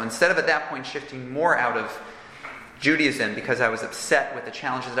more. So instead of at that point shifting more out of Judaism because I was upset with the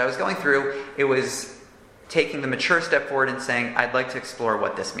challenges that I was going through, it was taking the mature step forward and saying, I'd like to explore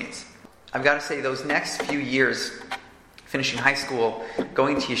what this means. I've got to say, those next few years, finishing high school,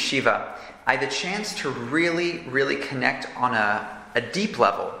 going to yeshiva, I had the chance to really, really connect on a deep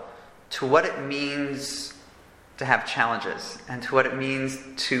level to what it means to have challenges and to what it means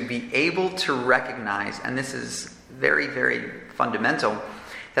to be able to recognize, and this is very, very fundamental,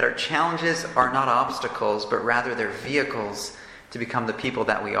 that our challenges are not obstacles, but rather they're vehicles to become the people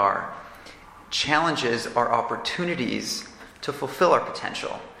that we are. Challenges are opportunities to fulfill our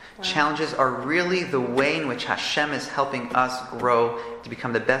potential. Wow. Challenges are really the way in which Hashem is helping us grow to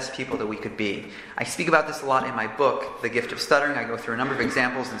become the best people that we could be. I speak about this a lot in my book, The Gift of Stuttering. I go through a number of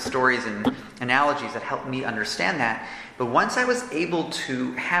examples and stories and analogies that help me understand that. But once I was able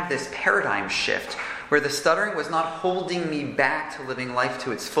to have this paradigm shift, where the stuttering was not holding me back to living life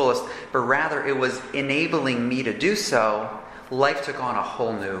to its fullest, but rather it was enabling me to do so, life took on a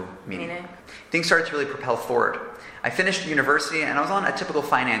whole new meaning. Things started to really propel forward. I finished university and I was on a typical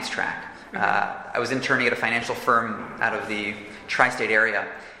finance track. I was interning at a financial firm out of the tri-state area,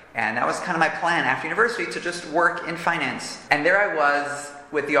 and that was kind of my plan after university, to just work in finance. And there I was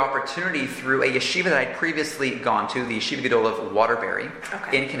with the opportunity through a yeshiva that I'd previously gone to, the Yeshiva Gedol of Waterbury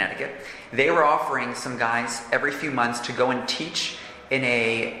in Connecticut. They were offering some guys every few months to go and teach in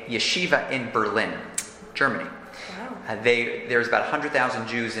a yeshiva in Berlin, Germany. Wow. There's about 100,000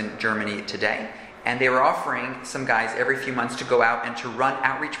 Jews in Germany today, and they were offering some guys every few months to go out and to run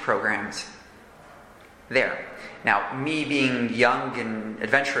outreach programs there. Now, me being young and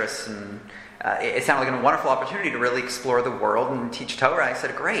adventurous, and it sounded like a wonderful opportunity to really explore the world and teach Torah. I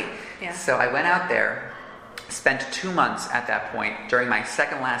said, great. Yeah. So I went out there, spent 2 months at that point during my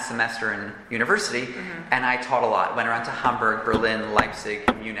second last semester in university, and I taught a lot. Went around to Hamburg, Berlin, Leipzig,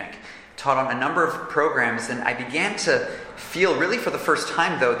 Munich. Taught on a number of programs, and I began to feel, really for the first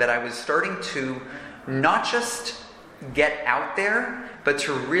time though, that I was starting to not just get out there, but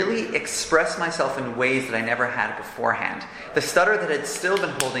to really express myself in ways that I never had beforehand. The stutter that had still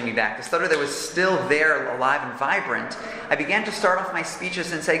been holding me back, the stutter that was still there, alive and vibrant, I began to start off my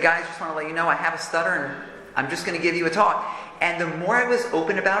speeches and say, guys, just want to let you know I have a stutter and I'm just going to give you a talk. And the more I was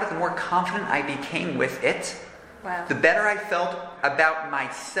open about it, the more confident I became with it. Wow. The better I felt about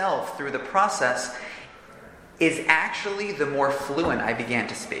myself through the process is actually the more fluent I began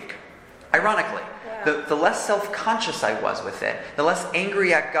to speak. Ironically, the less self-conscious I was with it, the less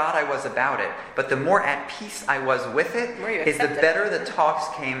angry at God I was about it, but the more at peace I was with it, is the better the talks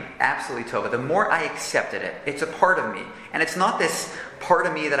came. Absolutely, Tova. The more I accepted it. It's a part of me. And it's not this part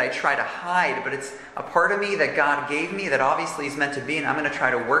of me that I try to hide, but it's a part of me that God gave me that obviously is meant to be, and I'm going to try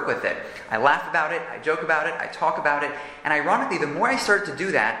to work with it. I laugh about it, I joke about it, I talk about it, and ironically, the more I started to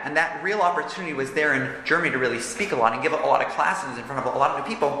do that, and that real opportunity was there in Germany to really speak a lot and give a lot of classes in front of a lot of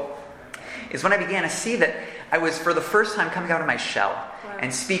new people, is when I began to see that I was, for the first time, coming out of my shell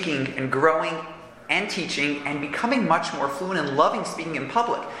and speaking and growing and teaching and becoming much more fluent and loving speaking in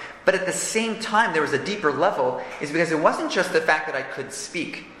public. But at the same time, there was a deeper level, is because it wasn't just the fact that I could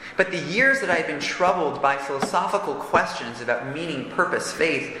speak, but the years that I had been troubled by philosophical questions about meaning, purpose,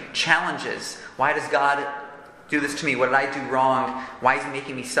 faith, challenges. Why does God do this to me? What did I do wrong? Why is He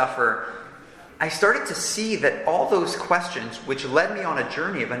making me suffer? I started to see that all those questions, which led me on a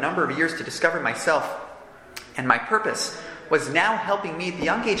journey of a number of years to discover myself and my purpose, was now helping me at the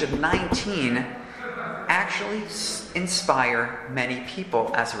young age of 19 actually inspire many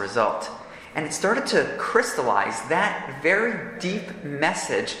people as a result. And it started to crystallize that very deep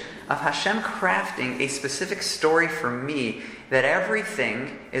message of Hashem crafting a specific story for me, that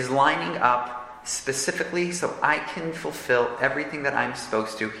everything is lining up specifically so I can fulfill everything that I'm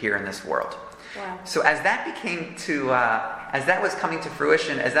supposed to here in this world. Wow. So as that became to, as that was coming to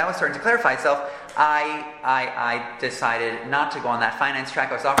fruition, as that was starting to clarify itself, I decided not to go on that finance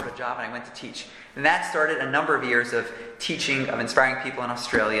track. I was offered a job and I went to teach. And that started a number of years of teaching, of inspiring people in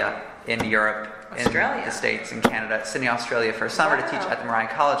Australia, in Europe, in the States, in Canada, Sydney, Australia for a summer to teach at the Mariah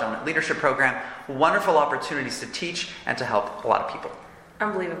College on a leadership program. Wonderful opportunities to teach and to help a lot of people.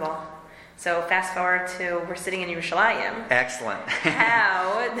 Unbelievable. So fast forward to, we're sitting in Yerushalayim. Excellent.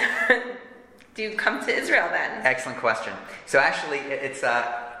 How do you come to Israel then? Excellent question. So actually,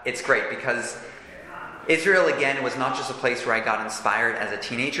 it's great because Israel, again, was not just a place where I got inspired as a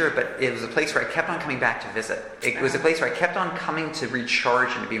teenager, but it was a place where I kept on coming back to visit. It was a place where I kept on coming to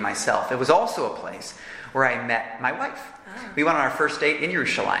recharge and to be myself. It was also a place where I met my wife. We went on our first date in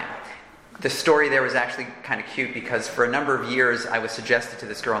Yerushalayim. The story there was actually kind of cute because for a number of years I was suggested to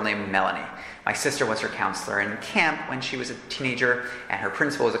this girl named Melanie. My sister was her counselor in camp when she was a teenager, and her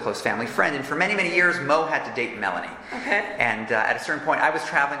principal was a close family friend. And for many, many years, Moe had to date Melanie. Okay. And at a certain point, I was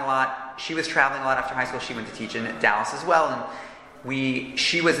traveling a lot. She was traveling a lot after high school. She went to teach in Dallas as well. And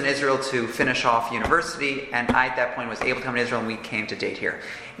she was in Israel to finish off university, and I, at that point, was able to come to Israel, and we came to date here.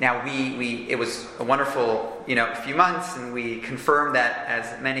 Now, it was a wonderful, few months, and we confirmed that,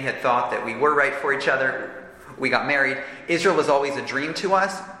 as many had thought, that we were right for each other. We got married. Israel was always a dream to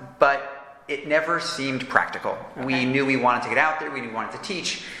us, but it never seemed practical. Okay. We knew we wanted to get out there. We knew we wanted to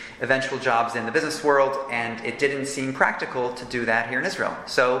teach, eventual jobs in the business world, and it didn't seem practical to do that here in Israel.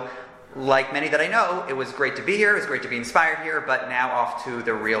 So, like many that I know, it was great to be here, it was great to be inspired here, but now off to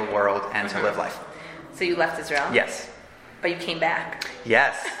the real world and to live life. So you left Israel? Yes. But you came back?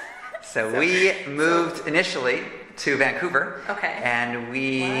 Yes. So we moved initially to Vancouver. Okay. And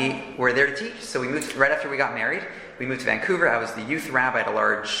we were there to teach. So we moved right after we got married. We moved to Vancouver. I was the youth rabbi at a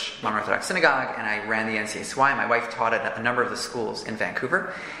large Modern Orthodox synagogue, and I ran the NCSY. My wife taught at a number of the schools in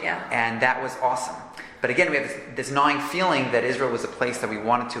Vancouver. Yeah. And that was awesome. But again, we have this gnawing feeling that Israel was a place that we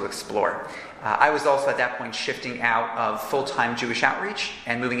wanted to explore. I was also at that point shifting out of full-time Jewish outreach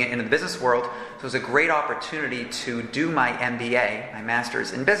and moving into the business world. So it was a great opportunity to do my MBA, my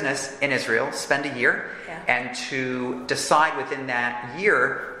master's in business, in Israel, spend a year, and to decide within that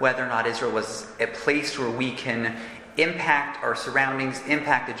year whether or not Israel was a place where we can impact our surroundings,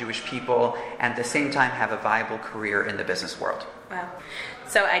 impact the Jewish people, and at the same time have a viable career in the business world. Wow.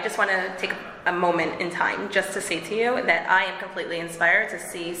 So I just want to take a moment in time just to say to you that I am completely inspired to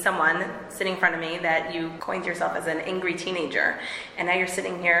see someone sitting in front of me that you coined yourself as an angry teenager. And now you're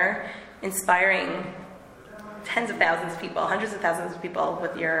sitting here inspiring tens of thousands of people, hundreds of thousands of people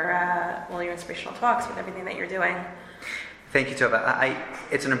with your inspirational talks, with everything that you're doing. Thank you, Tova.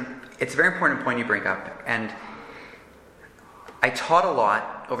 It's a very important point you bring up. And I taught a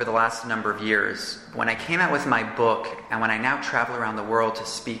lot over the last number of years. When I came out with my book, and when I now travel around the world to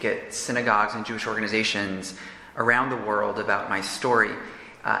speak at synagogues and Jewish organizations around the world about my story,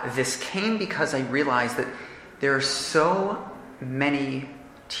 this came because I realized that there are so many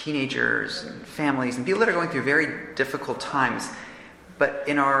teenagers and families and people that are going through very difficult times, but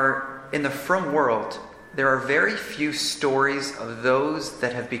in the frum world, there are very few stories of those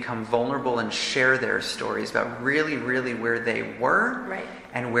that have become vulnerable and share their stories about really, really where they were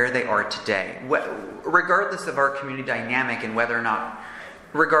and where they are today. Regardless of our community dynamic and whether or not,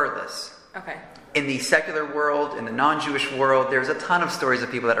 regardless. Okay. In the secular world, in the non-Jewish world, there's a ton of stories of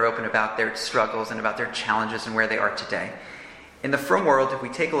people that are open about their struggles and about their challenges and where they are today. In the frum world, if we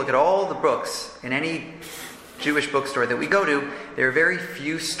take a look at all the books in any Jewish bookstore that we go to, there are very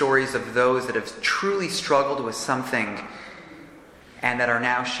few stories of those that have truly struggled with something and that are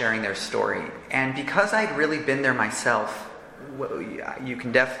now sharing their story. And because I'd really been there myself, you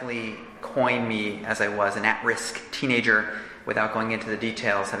can definitely coin me as I was an at-risk teenager without going into the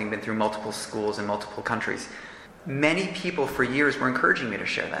details, having been through multiple schools in multiple countries. Many people for years were encouraging me to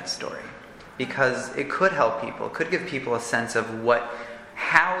share that story because it could help people, it could give people a sense of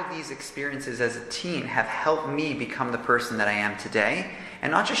how these experiences as a teen have helped me become the person that I am today,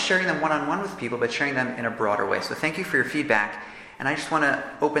 and not just sharing them one-on-one with people, but sharing them in a broader way. So thank you for your feedback, and I just want to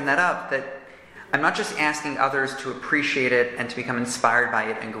open that up, that I'm not just asking others to appreciate it and to become inspired by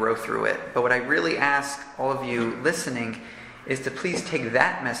it and grow through it, but what I really ask all of you listening is to please take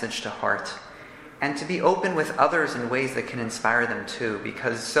that message to heart and to be open with others in ways that can inspire them too,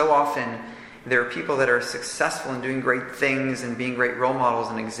 because so often there are people that are successful in doing great things and being great role models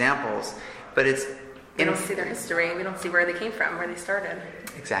and examples, but we don't see their history. We don't see where they came from, where they started.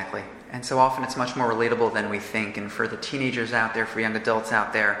 Exactly. And so often it's much more relatable than we think. And for the teenagers out there, for young adults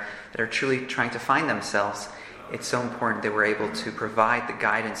out there that are truly trying to find themselves, it's so important that we're able to provide the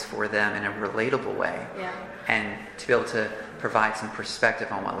guidance for them in a relatable way. Yeah. And to be able to provide some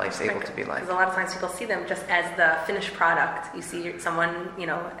perspective on what life's able to be like. Because a lot of times people see them just as the finished product. You see someone,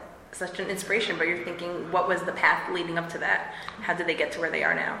 such an inspiration, but you're thinking, what was the path leading up to that? How did they get to where they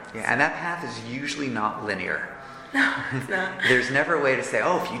are now? Yeah, and that path is usually not linear. No, it's not. There's never a way to say,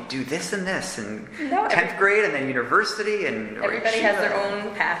 if you do this and this, and 10th grade and then university, and everybody has their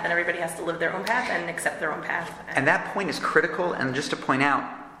own path, and everybody has to live their own path and accept their own path. And that point is critical, and just to point out,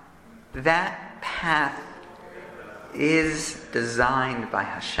 that path is designed by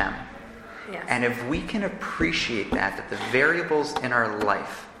Hashem. Yes. And if we can appreciate that the variables in our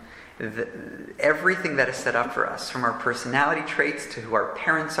life, everything that is set up for us, from our personality traits to who our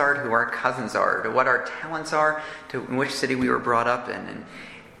parents are, to who our cousins are, to what our talents are, to in which city we were brought up in, and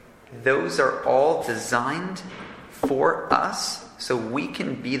those are all designed for us so we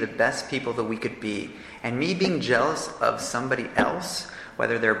can be the best people that we could be. And me being jealous of somebody else,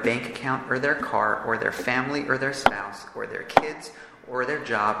 whether their bank account or their car or their family or their spouse or their kids or their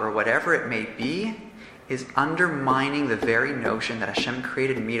job or whatever it may be, is undermining the very notion that Hashem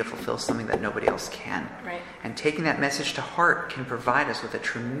created me to fulfill something that nobody else can. Right. And taking that message to heart can provide us with a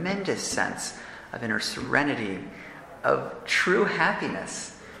tremendous sense of inner serenity, of true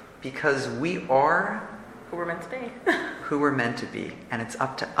happiness, because we are who we're meant to be. Who we're meant to be, and it's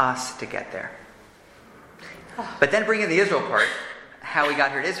up to us to get there. But then bring in the Israel part, how we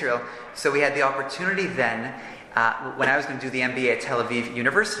got here to Israel. So we had the opportunity then, when I was going to do the MBA at Tel Aviv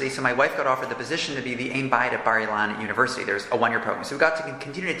University, so my wife got offered the position to be the Ein Bayit at Bar Ilan University. There's a one-year program. So we got to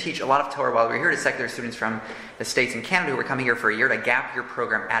continue to teach a lot of Torah while we were here to secular students from the States and Canada who were coming here for a year, at a gap year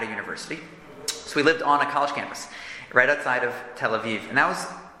program at a university. So we lived on a college campus right outside of Tel Aviv. And that was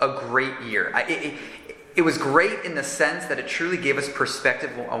a great year. It was great in the sense that it truly gave us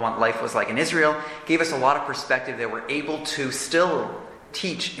perspective on what life was like in Israel, gave us a lot of perspective that we're able to still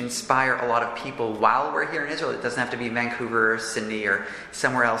teach, inspire a lot of people while we're here in Israel. It doesn't have to be Vancouver or Sydney or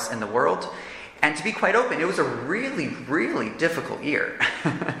somewhere else in the world. And to be quite open, it was a really, really difficult year.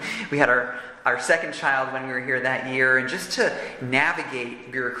 We had our second child when we were here that year, and just to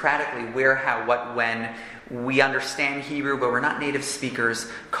navigate bureaucratically where, how, what, when. We understand Hebrew, but we're not native speakers.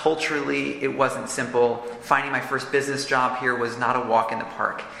 Culturally, it wasn't simple. Finding my first business job here was not a walk in the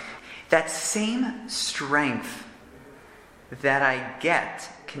park. That same strength that I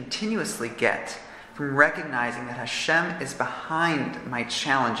continuously get, from recognizing that Hashem is behind my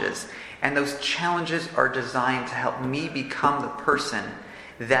challenges, and those challenges are designed to help me become the person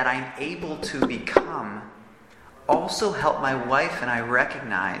that I'm able to become, also help my wife and I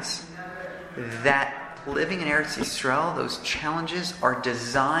recognize that living in Eretz Yisrael, those challenges are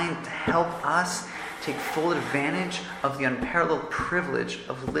designed to help us take full advantage of the unparalleled privilege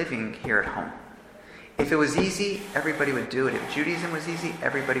of living here at home. If it was easy, everybody would do it. If Judaism was easy,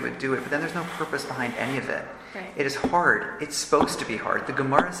 everybody would do it. But then there's no purpose behind any of it. Right. It is hard. It's supposed to be hard. The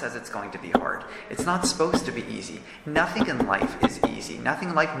Gemara says it's going to be hard. It's not supposed to be easy. Nothing in life is easy. Nothing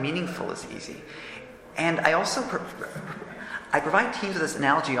in life meaningful is easy. And I also I provide teams with this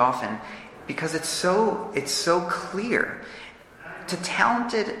analogy often because it's so clear. To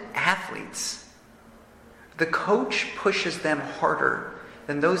talented athletes, the coach pushes them harder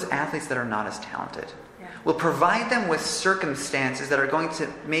than those athletes that are not as talented. Yeah. Will provide them with circumstances that are going to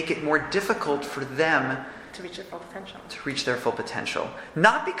make it more difficult for them to reach their full potential. To reach their full potential.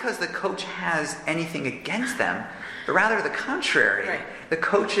 Not because the coach has anything against them, but rather the contrary. Right. The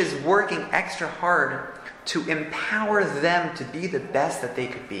coach is working extra hard to empower them to be the best that they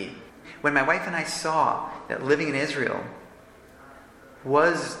could be. When my wife and I saw that living in Israel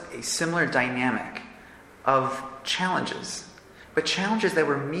was a similar dynamic of challenges, but challenges that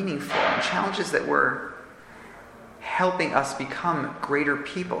were meaningful and challenges that were helping us become greater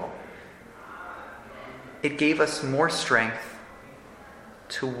people, it gave us more strength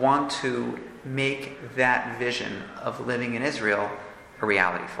to want to make that vision of living in Israel a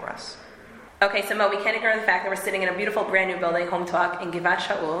reality for us. Okay, so Mo, we can't ignore the fact that we're sitting in a beautiful brand new building, Home Talk, in Givat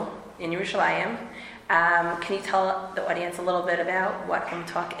Shaul, in Yerushalayim. Can you tell the audience a little bit about what Home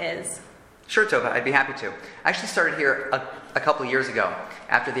Talk is? Sure, Tova, I'd be happy to. I actually started here a couple of years ago.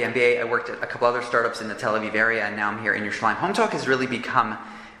 After the MBA, I worked at a couple other startups in the Tel Aviv area, and now I'm here in Yerushalayim. Home Talk has really become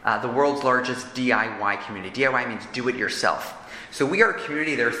the world's largest DIY community. DIY means do it yourself. So we are a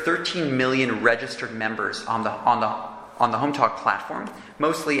community. There are 13 million registered members on the Home Talk platform,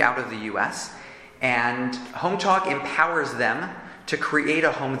 mostly out of the US. And Home Talk empowers them to create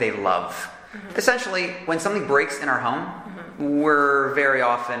a home they love. Mm-hmm. Essentially, when something breaks in our home, we're very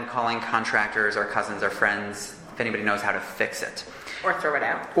often calling contractors, our cousins, our friends, if anybody knows how to fix it. Or throw it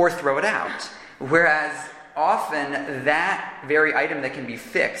out. Whereas often that very item that can be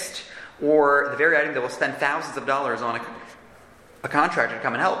fixed, or the very item that will spend thousands of dollars on a contractor to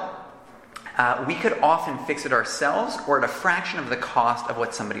come and help, we could often fix it ourselves or at a fraction of the cost of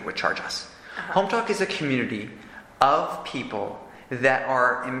what somebody would charge us. Home Talk is a community of people that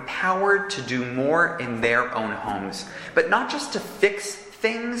are empowered to do more in their own homes. But not just to fix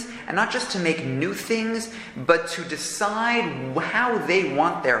things, and not just to make new things, but to decide how they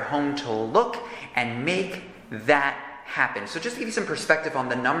want their home to look and make that happen. So just to give you some perspective on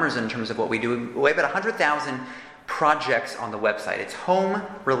the numbers in terms of what we do, we have about 100,000 projects on the website. It's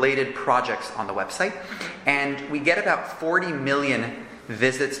home-related projects on the website. And we get about 40 million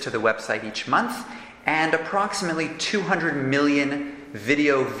visits to the website each month, and approximately 200 million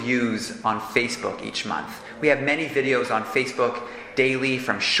video views on Facebook each month. We have many videos on Facebook daily,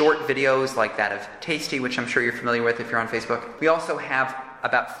 from short videos like that of Tasty, which I'm sure you're familiar with if you're on Facebook. We also have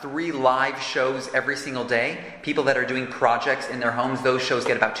about 3 live shows every single day, people that are doing projects in their homes. Those shows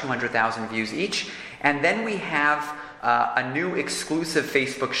get about 200,000 views each. And then we have a new exclusive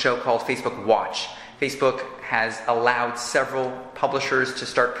Facebook show called Facebook Watch. Facebook has allowed several publishers to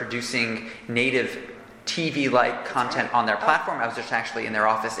start producing native TV-like content on their platform. I was just actually in their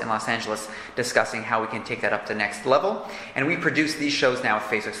office in Los Angeles discussing how we can take that up to the next level. And we produce these shows now with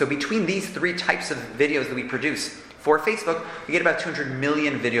Facebook. So between these 3 types of videos that we produce for Facebook, we get about 200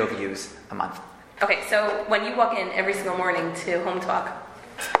 million video views a month. Okay, so when you walk in every single morning to Home Talk,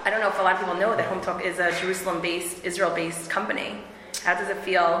 I don't know if a lot of people know that Home Talk is a Jerusalem-based, Israel-based company. How does it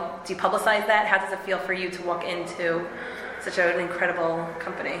feel? Do you publicize that? How does it feel for you to walk into such an incredible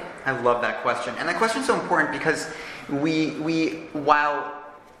company? I love that question. And that question is so important because we while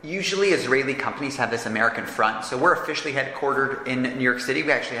usually Israeli companies have this American front, so we're officially headquartered in New York City.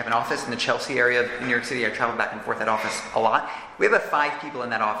 We actually have an office in the Chelsea area in New York City. I travel back and forth that office a lot. We have about 5 people in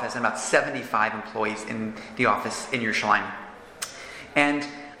that office and about 75 employees in the office in Yerushalayim. And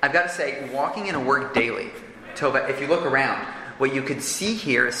I've got to say, walking into work daily, Tova, if you look around, what you could see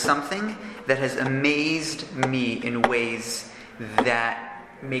here is something that has amazed me in ways that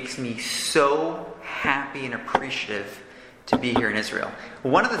makes me so happy and appreciative to be here in Israel.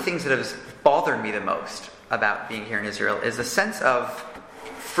 One of the things that has bothered me the most about being here in Israel is a sense of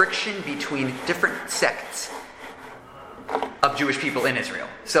friction between different sects of Jewish people in Israel.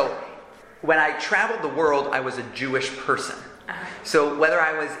 So when I traveled the world, I was a Jewish person. So whether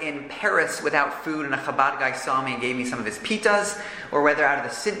I was in Paris without food and a Chabad guy saw me and gave me some of his pitas, or whether out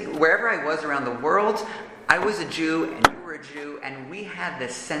of the city, wherever I was around the world, I was a Jew and you were a Jew, and we had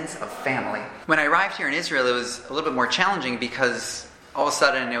this sense of family. When I arrived here in Israel, it was a little bit more challenging because all of a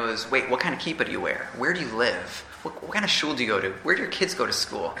sudden it was, wait, what kind of kippah do you wear? Where do you live? What kind of shul do you go to? Where do your kids go to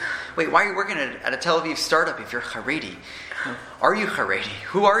school? Wait, why are you working at a Tel Aviv startup if you're Haredi? Are you Haredi?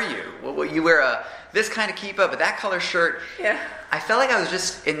 Who are you? Well, you wear this kind of kippah, but that color shirt. Yeah. I felt like I was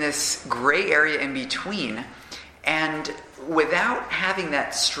just in this gray area in between, and without having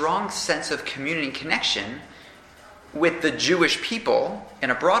that strong sense of community and connection with the Jewish people in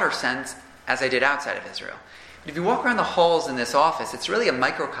a broader sense, as I did outside of Israel. But if you walk around the halls in this office, it's really a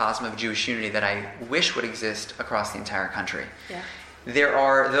microcosm of Jewish unity that I wish would exist across the entire country. Yeah. There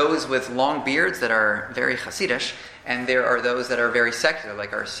are those with long beards that are very Hasidish, and there are those that are very secular,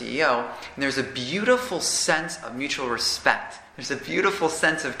 like our CEO. And there's a beautiful sense of mutual respect. There's a beautiful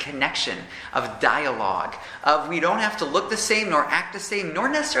sense of connection, of dialogue, of we don't have to look the same, nor act the same, nor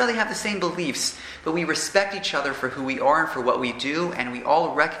necessarily have the same beliefs, but we respect each other for who we are and for what we do, and we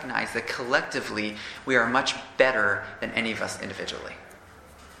all recognize that collectively we are much better than any of us individually.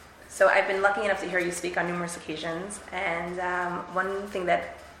 So I've been lucky enough to hear you speak on numerous occasions, and one thing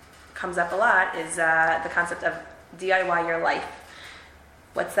that comes up a lot is the concept of DIY your life.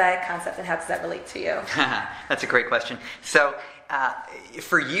 What's that concept, and how does that relate to you? That's a great question. So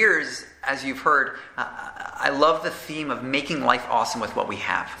for years, as you've heard, I love the theme of making life awesome with what we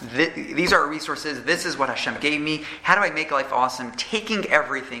have. These are resources. This is what Hashem gave me. How do I make life awesome? Taking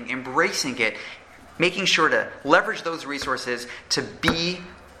everything, embracing it, making sure to leverage those resources to be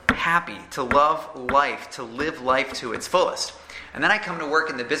happy, to love life, to live life to its fullest. And then I come to work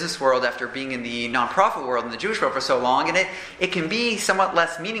in the business world after being in the nonprofit world and the Jewish world for so long, and it can be somewhat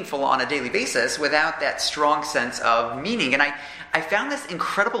less meaningful on a daily basis without that strong sense of meaning. And I found this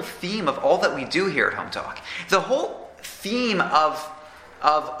incredible theme of all that we do here at Home Talk. The whole theme of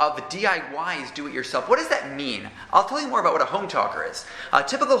DIY is do-it-yourself. What does that mean? I'll tell you more about what a home talker is. A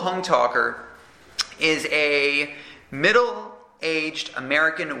typical home talker is a middle-aged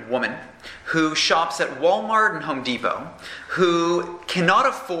American woman who shops at Walmart and Home Depot, who cannot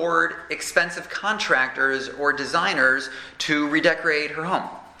afford expensive contractors or designers to redecorate her home.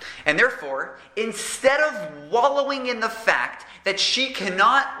 And therefore, instead of wallowing in the fact that she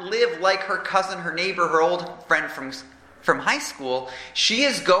cannot live like her cousin, her neighbor, her old friend from high school, she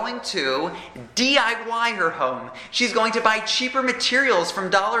is going to DIY her home. She's going to buy cheaper materials from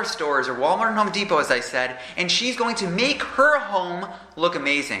dollar stores or Walmart and Home Depot, as I said, and she's going to make her home look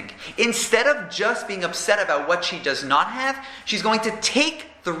amazing. Instead of just being upset about what she does not have, she's going to take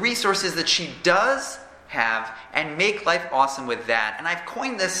the resources that she does have and make life awesome with that. And I've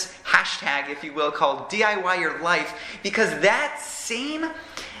coined this hashtag, if you will, called DIY your life, because that same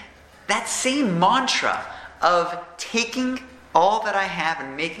mantra of taking all that I have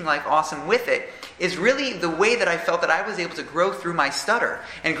and making life awesome with it is really the way that I felt that I was able to grow through my stutter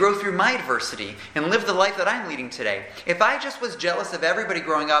and grow through my adversity and live the life that I'm leading today. If I just was jealous of everybody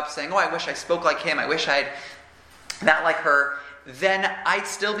growing up saying, oh, I wish I spoke like him, I wish I had that like her, then I'd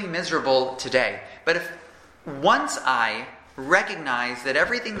still be miserable today. But if once I recognized that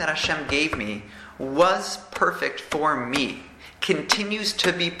everything that Hashem gave me was perfect for me, continues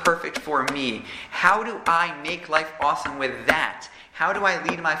to be perfect for me, how do I make life awesome with that? How do I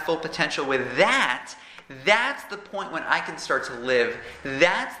lead my full potential with that? That's the point when I can start to live.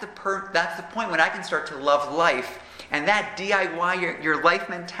 That's the point when I can start to love life. And that DIY your life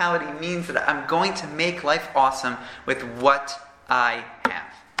mentality means that I'm going to make life awesome with what I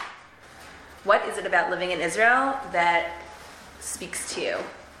have. What is it about living in Israel that speaks to you,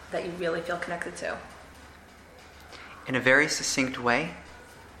 that you really feel connected to? In a very succinct way,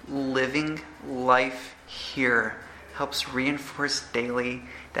 living life here helps reinforce daily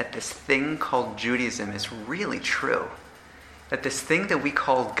that this thing called Judaism is really true. That this thing that we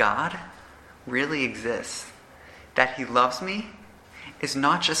call God really exists. That He loves me is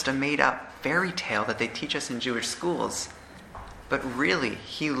not just a made-up fairy tale that they teach us in Jewish schools, but really,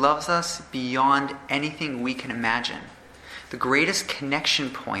 He loves us beyond anything we can imagine. The greatest connection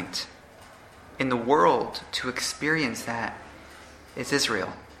point in the world to experience that is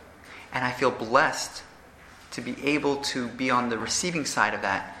Israel. And I feel blessed to be able to be on the receiving side of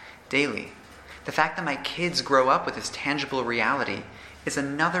that daily. The fact that my kids grow up with this tangible reality is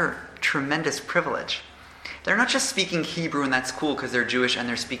another tremendous privilege. They're not just speaking Hebrew, and that's cool because they're Jewish and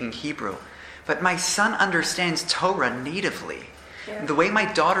they're speaking Hebrew, but my son understands Torah natively. Yeah. The way my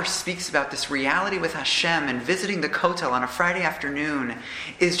daughter speaks about this reality with Hashem and visiting the Kotel on a Friday afternoon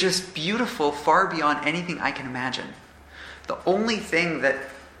is just beautiful, far beyond anything I can imagine. The only thing that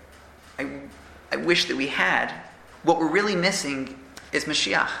I wish that we had, what we're really missing, is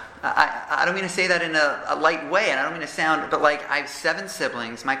Mashiach. I don't mean to say that in a light way, and I don't mean to sound, but like I have 7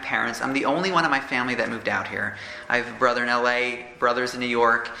 siblings, my parents. I'm the only one in my family that moved out here. I have a brother in LA, brothers in New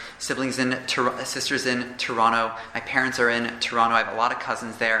York, siblings in sisters in Toronto. My parents are in Toronto. I have a lot of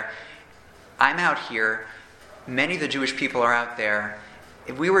cousins there. I'm out here. Many of the Jewish people are out there.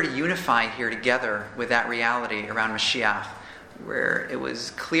 If we were to unify here together with that reality around Mashiach, where it was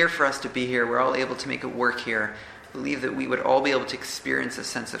clear for us to be here, we're all able to make it work here, believe that we would all be able to experience a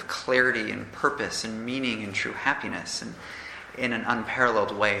sense of clarity and purpose and meaning and true happiness. in an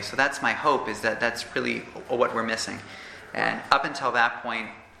unparalleled way. So that's my hope, is that that's really what we're missing. And up until that point,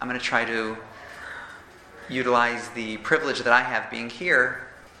 I'm going to try to utilize the privilege that I have being here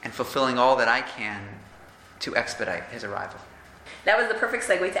and fulfilling all that I can to expedite his arrival. That was the perfect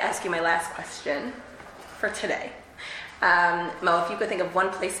segue to ask you my last question for today. Mo, if you could think of one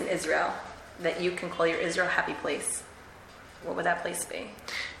place in Israel that you can call your Israel happy place, what would that place be?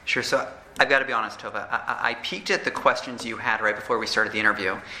 Sure. So I've got to be honest, Tova. I peeked at the questions you had right before we started the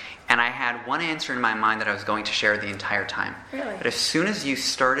interview, and I had one answer in my mind that I was going to share the entire time. Really? But as soon as you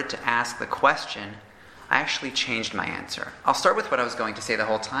started to ask the question, I actually changed my answer. I'll start with what I was going to say the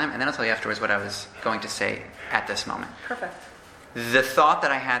whole time, and then I'll tell you afterwards what I was going to say at this moment. Perfect. The thought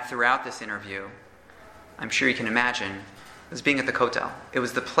that I had throughout this interview, I'm sure you can imagine, was being at the Kotel. It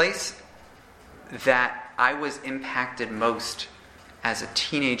was the place that I was impacted most as a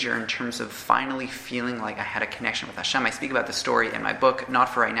teenager in terms of finally feeling like I had a connection with Hashem. I speak about the story in my book, not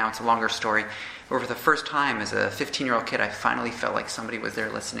for right now, it's a longer story. But for the first time as a 15-year-old kid, I finally felt like somebody was there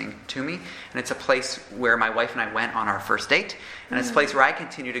listening to me. And it's a place where my wife and I went on our first date. And it's a place where I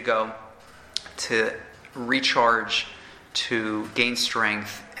continue to go to recharge, to gain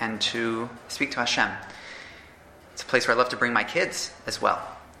strength, and to speak to Hashem. It's a place where I love to bring my kids as well.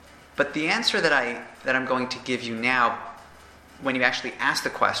 But the answer that I'm going to give you now, when you actually ask the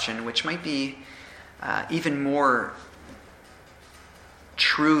question, which might be even more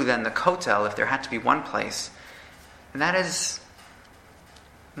true than the Kotel, if there had to be one place, and that is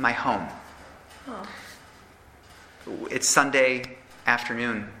my home. Oh. It's Sunday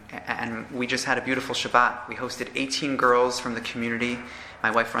afternoon, and we just had a beautiful Shabbat. We hosted 18 girls from the community.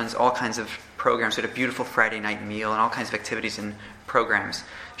 My wife runs all kinds of programs. We had a beautiful Friday night meal and all kinds of activities and programs.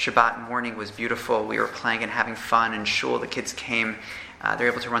 Shabbat morning was beautiful. We were playing and having fun in shul. The kids came. They're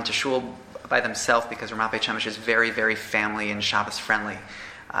able to run to shul by themselves because Ramat Beit Shemesh is very, very family and Shabbos friendly.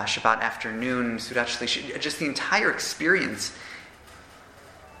 Shabbat afternoon, Sudat Shlishi, just the entire experience,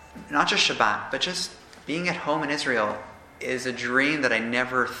 not just Shabbat, but just being at home in Israel is a dream that I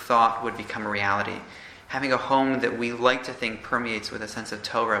never thought would become a reality. Having a home that we like to think permeates with a sense of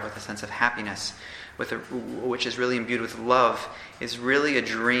Torah, with a sense of happiness, which is really imbued with love, is really a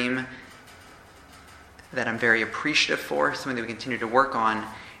dream that I'm very appreciative for, something that we continue to work on.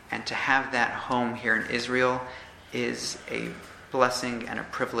 And to have that home here in Israel is a blessing and a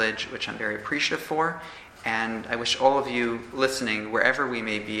privilege which I'm very appreciative for. And I wish all of you listening, wherever we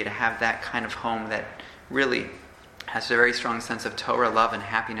may be, to have that kind of home that really has a very strong sense of Torah, love, and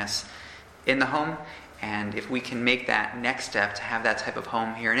happiness in the home. And if we can make that next step to have that type of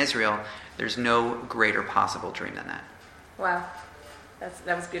home here in Israel, there's no greater possible dream than that. Wow.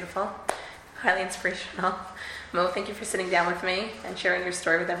 That was beautiful. Highly inspirational. Mo, thank you for sitting down with me and sharing your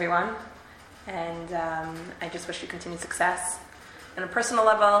story with everyone. And I just wish you continued success on a personal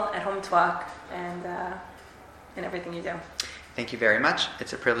level, at home talk, and in everything you do. Thank you very much.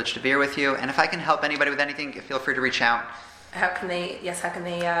 It's a privilege to be here with you. And if I can help anybody with anything, feel free to reach out. How can they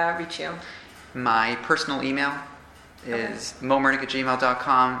reach you? My personal email is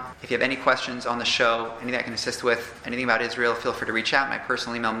moemernick@gmail.com. If you have any questions on the show, anything I can assist with, anything about Israel, feel free to reach out. My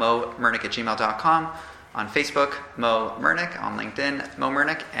personal email, moemernick@gmail.com. On Facebook, Moe Mernick. On LinkedIn, Moe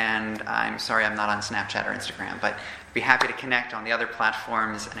Mernick. And I'm sorry I'm not on Snapchat or Instagram, but I'd be happy to connect on the other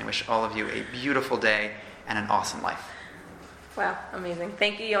platforms. And I wish all of you a beautiful day and an awesome life. Wow, amazing.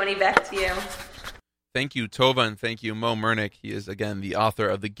 Thank you, Yoni. Back to you. Thank you, Tova, and thank you, Moe Mernick. He is, again, the author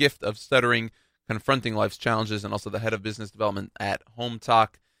of The Gift of Stuttering, Confronting Life's Challenges, and also the head of business development at Home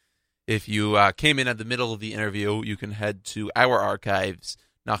Talk. If you came in at the middle of the interview, you can head to our archives,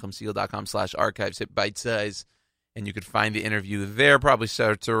 NachumSegal.com/archives, hit bite size, and you could find the interview there. Probably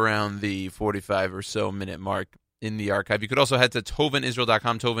starts around the 45 or so minute mark in the archive. You could also head to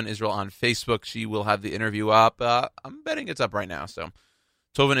TovaInIsrael.com, Tova in Israel on Facebook. She will have the interview up. I'm betting it's up right now, so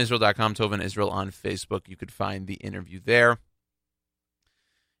TovaInIsrael.com, Tova in Israel on Facebook. You could find the interview there.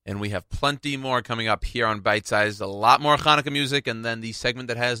 And we have plenty more coming up here on Bite Size. A lot more Hanukkah music, and then the segment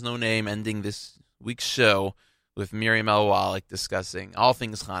that has no name ending this week's show with Miriam L. Wallach discussing all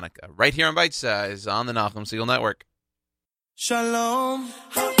things Hanukkah right here on Bite Size on the Nachum Segal Network. Shalom.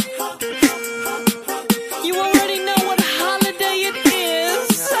 You already know what holiday it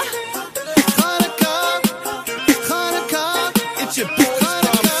is. Hanukkah, Hanukkah, it's your boy.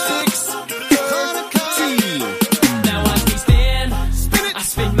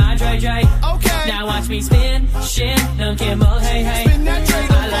 Okay. Now watch me spin, shin, don't gimble, hey, hey. Spin that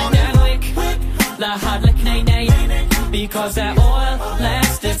dreidel, I like that wick, la hard lick, nay, nay. Because that oil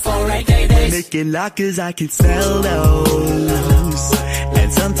lasted for 8 days. Making lockers, I can sell those.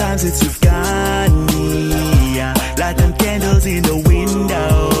 And sometimes it's Afghani. light them candles in the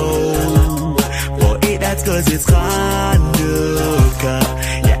window. For 8 nights cause it's Hanukkah.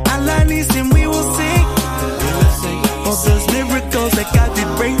 Yeah, Allah Nisim we will sing all those miracles that God did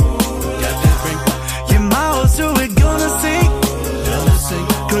bring. Yeah, my also we're gonna sing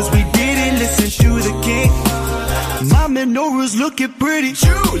cause we didn't listen to the king. My menorahs looking pretty.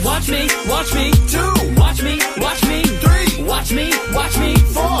 Choose. Watch me, 2. Watch me, 3. Watch me, 4.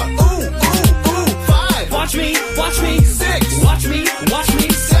 Ooh, 5. Watch me, 6. Watch me,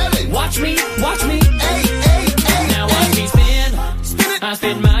 7. Watch me, 8. Now watch me spin. Spin it. I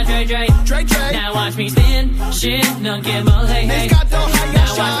spin my Dre. Now watch me spin. Shit, no gimble, hey.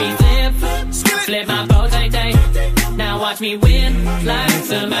 Now watch me flip my potato. Now watch me win like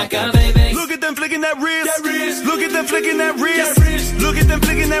the Mecca, baby. Look at them flicking that wrist. Look at them flicking that wrist. Look at them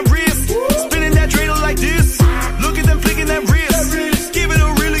flicking that wrist. Spinning that dreidel like this. Look at them flicking that wrist. Give it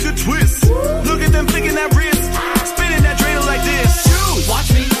a really good twist. Look at them flicking that wrist. Spinning that dreidel like this. Choose.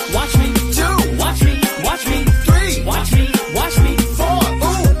 Watch me, 2. Watch me, 3. Watch me, 4.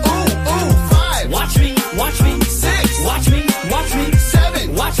 Ooh, 5. Watch me, 6. Watch me,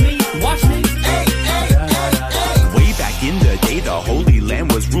 7. Watch me, 8. Way back in the day, the Holy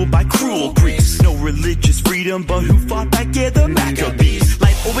Land was ruled by cruel priests. No religious freedom, but who fought back? Yeah, the Maccabees.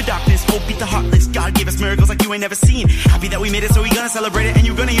 Life over darkness, hope beat the heartless. God gave us miracles like you ain't never seen. Happy that we made it, so we gonna celebrate it, and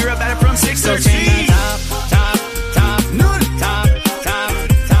you're gonna hear about it from 613. So sing top, Noon. top,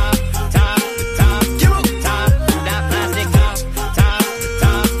 Give 'em. that plastic top,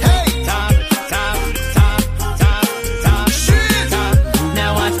 Hey. top. Shit.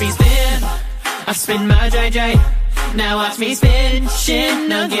 Now watch me spin. I spin my JJ. Now watch me spin. Shin,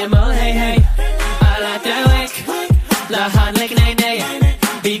 no gimble, hey. I like that wick. La hard lick, nay.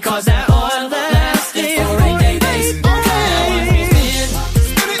 Because that oil lasted for 8 days. Now watch me spin.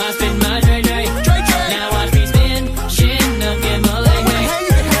 I spin my JJ. Now watch me spin. Shin, no gimble, hey.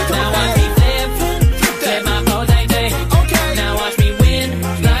 Now watch me flip my potato. Now watch me win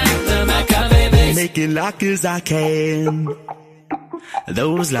like the Mecca, baby. Making lockers I can.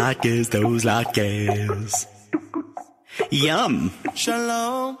 Those lockers. Yum.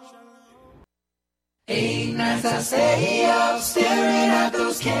 Shalom. 8 nights I stay up, staring at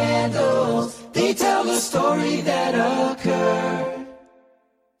those candles. They tell the story that occurred.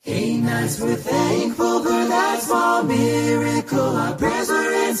 8 nights we're thankful for that small miracle. Our prayers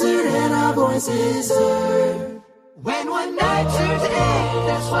were answered and our voices heard. When one night turns 8,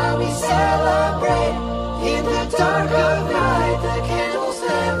 that's why we celebrate. In the dark of night, the candles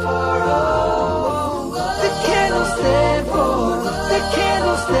stand for the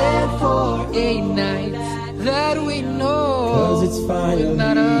candles stand for 8 nights that we know. 'Cause it's finally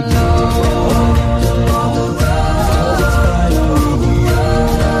not alone.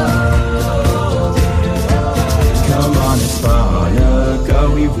 Come on, it's Hanukkah,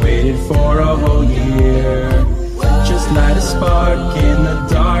 we've waited for a whole year. Just light a spark in the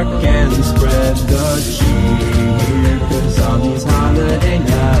dark and spread the cheer. 'Cause on these holiday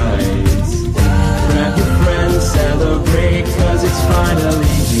nights, grab your friends, celebrate, 'cause it's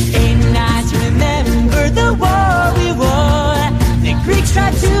finally here. 8 nights, remember the war we won. The Greeks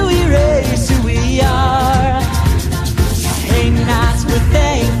tried to erase who we are. 8 nights, we're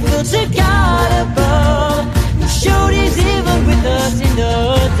thankful to God above, who showed His evil with us in the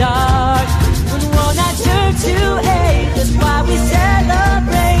dark. When one night turned to 8, that's why we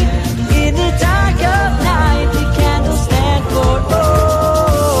celebrate. In the dark of night, the candles stand for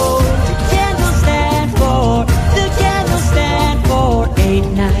the candles stand for 8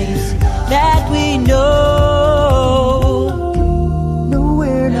 nights that we know. No,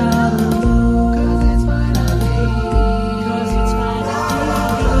 we're not alone. 'Cause it's finally.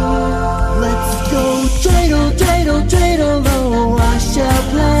 Let's go dreidel, oh, I shall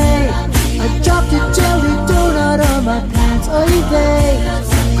play. I dropped a jelly donut on my pants, oy vey.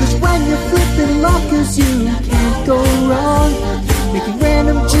 'Cause when you're flipping lockers, you can't go wrong. Making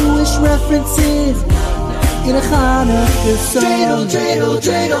random Jewish references in a Hanukkah song. Dreidel,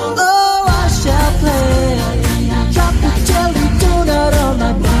 oh, I shall play. Drop the jelly donut on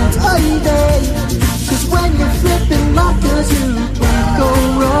my pants, oy vey. 'Cause when you're flipping lockers, you can't go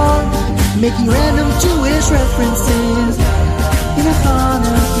wrong. Making random Jewish references in a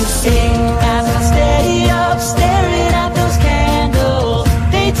Hanukkah song. As I stay up, staring at those candles,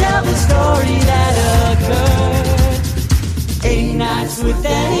 they tell the story that occurred. 8 nights we're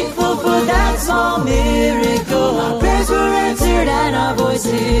thankful for that small miracle. Our prayers were answered and our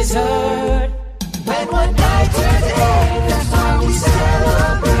voices heard. When one night turns 8, that's why we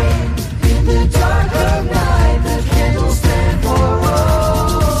celebrate. In the dark of night, the candles stand for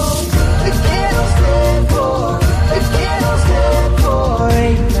the candles stand for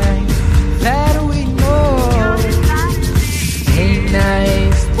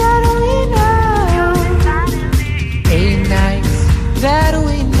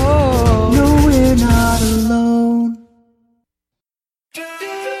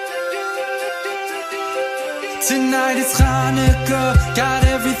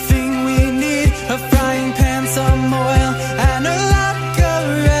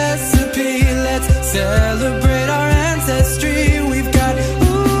celebrate our ancestry. We've got the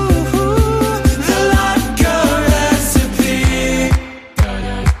vodka recipe.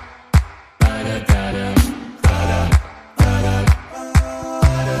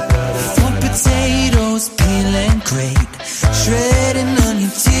 Sweet potatoes peeling great, shredding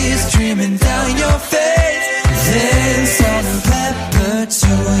onion tears streaming down your face. Then salt and pepper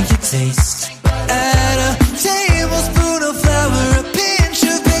to your taste. Add a tablespoon of flour, a pinch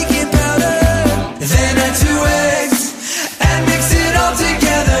of baking powder. Then add 2 eggs and mix it all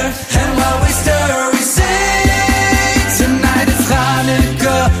together. And while we stir, we sing. Tonight is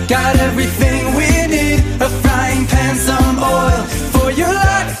Hanukkah, got everything we need. A frying pan, some oil for your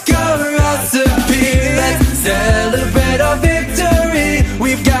latke recipe. Let's celebrate our victory.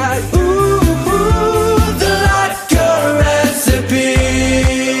 We've got the latke recipe.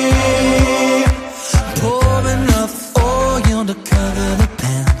 Pour enough oil to cover the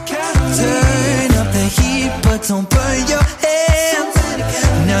pan. Turn up the heat, but don't burn your hands.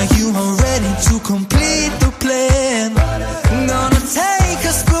 Now you are ready to complete the plan. Gonna take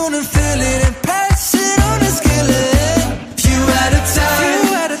a spoon and fill it and pass it on a skillet. Few at a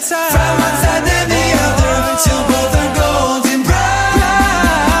time. Fry one side then the other till both are golden brown.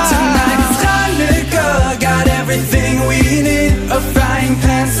 Tonight is Hanukkah, got everything we need. A frying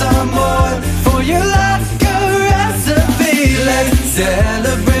pan, some oil for your latke recipe. Let's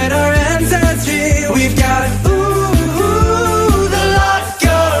celebrate our ancestry. We've got the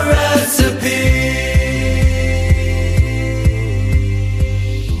latke recipe.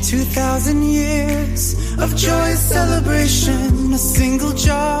 2,000 years of joyous celebration. A single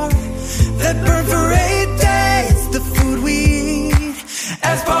jar that burned for 8 days. The food we eat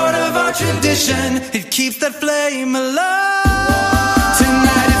as part of our tradition, it keeps that flame alive.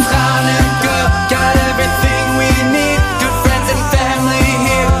 Tonight is Hanukkah, got everything we need. Good friends and family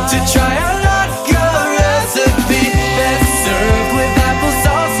here to try our latke recipe. That's served with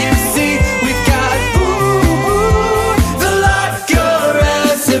applesauce, you see. We've got the latke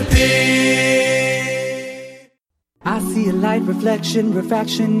recipe. I see a light reflection,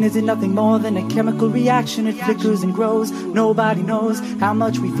 refraction isn't nothing more than a chemical reaction. It flickers and grows, nobody knows how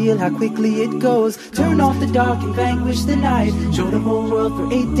much we feel, how quickly it goes. Turn off the dark and vanquish the night. Show the whole world for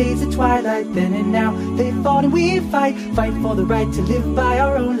 8 days of twilight. Then and now, they fought and we fight. Fight for the right to live by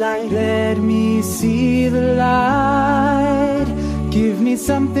our own light. Let me see the light. Give me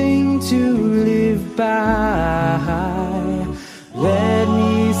something to live by. Let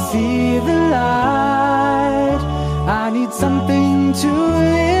me see the light. I need something to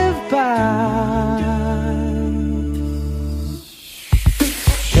live by.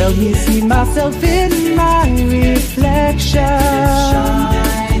 Help me see myself in my reflection.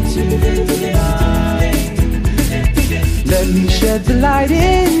 Let me shed the light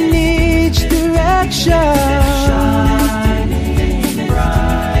in each direction.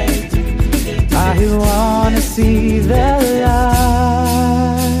 I wanna see the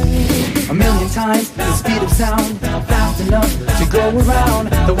light. A million times the speed of sound, fast enough to go around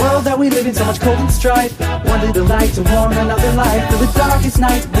the world that we live in, so much cold and strife. One little light to warm another life for the darkest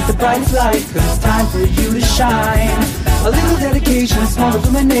night with the brightest light. 'Cause it's time for you to shine. A little dedication, a small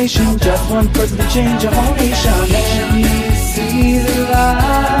illumination, just one person to change a whole nation. Let me see the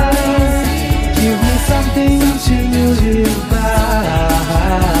light. Give me something to live by.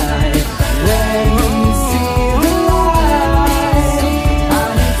 Let me see the light. I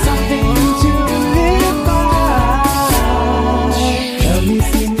need something to live by. Help me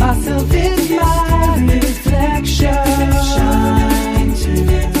see myself in my reflection. Shine to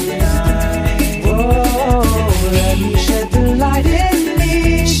the light. Whoa, let me shed the light in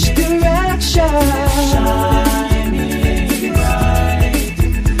each direction. Shining bright.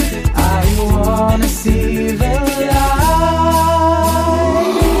 I wanna see the light.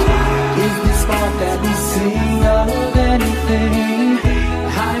 Is this spark that we sing of anything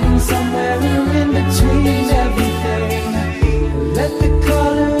hiding somewhere in between everything? Let the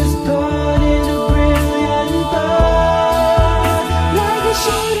colors burn in a brilliant burn, like a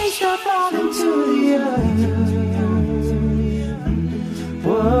shooting star falling to the earth.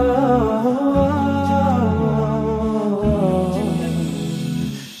 Whoa.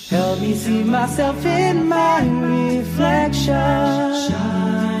 Help me see myself in my reflection.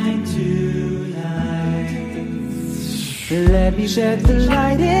 Shine tonight. Let me shed the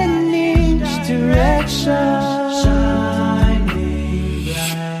light in each direction. Shining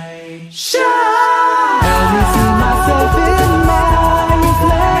bright. Shine. Help me see myself in my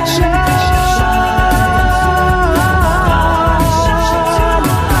reflection.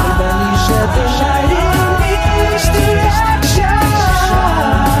 Let me shed the light in each direction.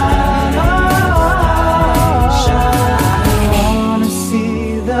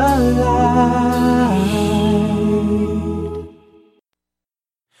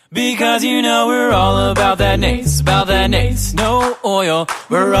 Because you know we're all about that nace, no oil.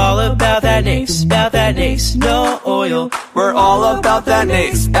 We're all about that nace, no oil. We're all about that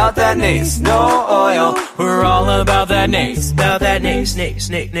nace, no oil. We're all about that nace, nace.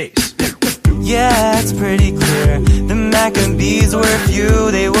 Yeah, it's pretty clear. The Maccabees were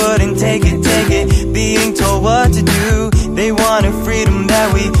few. They wouldn't take it, being told what to do. They wanted freedom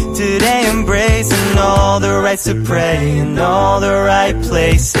that we today embrace, and all the rights to pray in all the right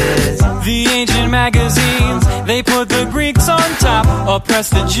places. The ancient magazines, they put the Greeks on top,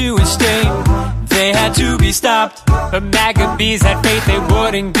 oppressed the Jewish state. They had to be stopped. But Maccabees had faith they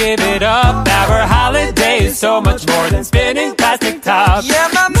wouldn't give it up. Our holiday is so much more than spinning plastic tops. Yeah,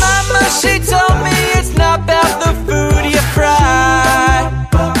 my mama, she told me it's not about the food you fry.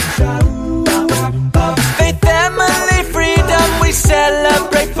 Faith, family, freedom, we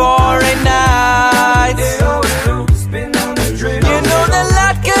celebrate for a night. You know the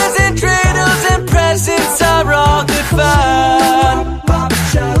latkes and dreidels and presents are all good fun.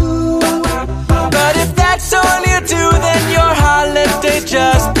 But if that's all you do, then your holiday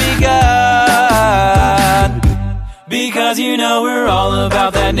just begun. Because you know we're all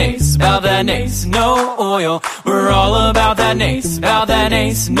about that nace, no oil. We're all about that nace,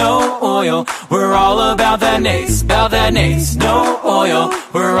 no oil. We're all about that nace, no oil.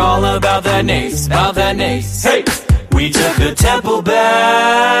 We're all about that nace, Hey! We took the temple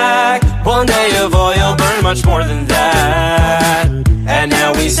back. One day of oil burned much more than that. And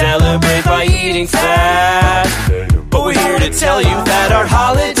now we celebrate by eating fat. But we're here to tell you that our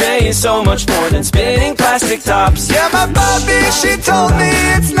holiday is so much more than spinning plastic tops. Yeah, my Bobby, she told me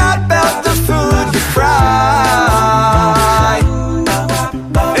it's not about the food you fry.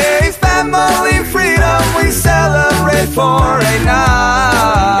 Hey, family, freedom, we celebrate for a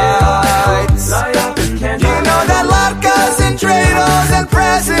night. You know that latkes and dreidels and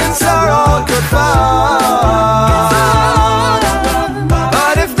presents are all good fun.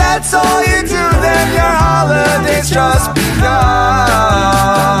 But if that's all you do, then your holiday's just begun.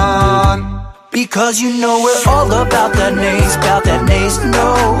 Because you know we're all about that nace,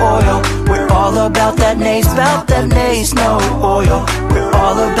 no oil. We're all about that nace, no oil. We're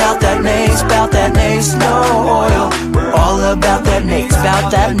all about that nace, no oil. We're all about that nace,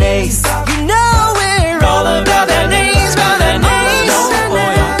 You know we're all about that nace, no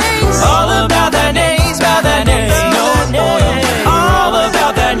oil. All about that nace, no oil. All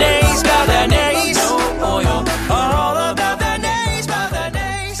about that nace, no oil. All about that nace,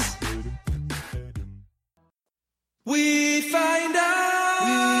 We find out.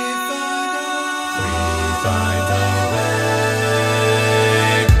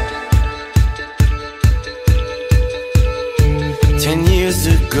 10 years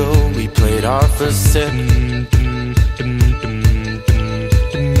ago, we played our first set.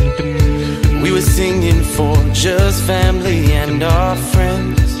 We were singing for just family and our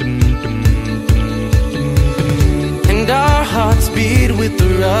friends. And our hearts beat with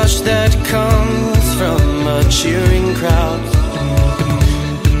the rush that comes from a cheering crowd.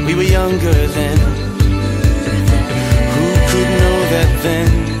 We were younger then. Who could know that then?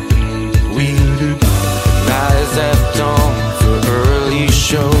 We'd rise at dawn for early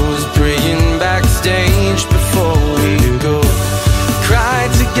shows, praying backstage before we go. Cry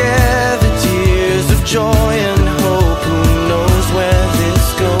together tears of joy and hope. Who knows where this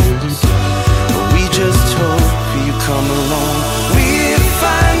goes? But we just hope you come along. We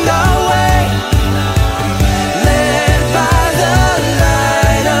find our way, led by the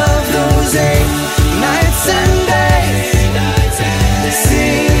light of those 8 nights and days,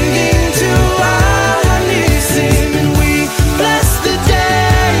 singing to our Nissim. We bless the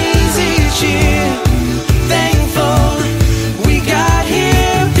days each year, thankful we got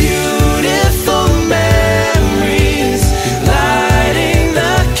here. Beautiful memories, lighting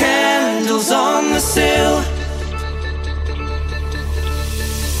the candles on the sill.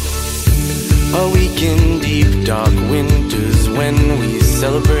 A week in deep dark winters when we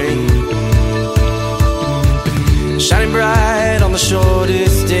celebrate, shining bright on the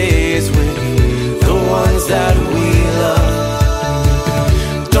shortest days with the ones that we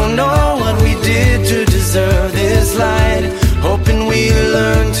love. Don't know what we did to deserve this light, hoping we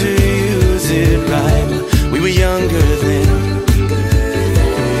learn to use it right. We were younger then.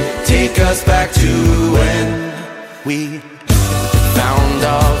 Take us back to when we found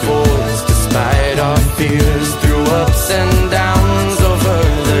our voice despite our fears, through ups and downs over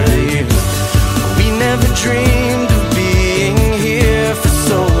the years. We never dreamed of being here for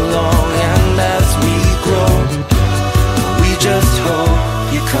so long, and as we grow, we just hope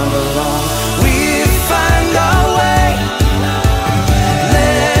you come along. We find our way,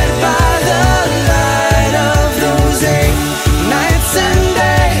 led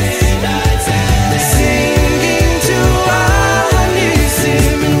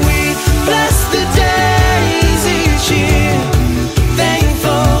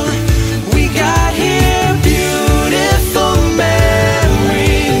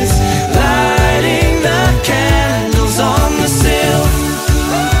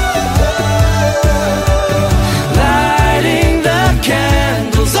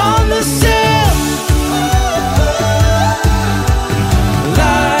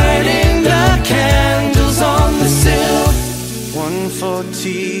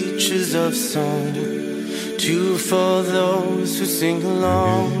of song. 2 for those who sing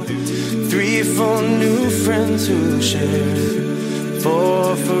along. 3 for new friends who share.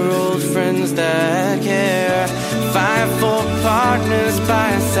 4 for old friends that care. 5 for partners by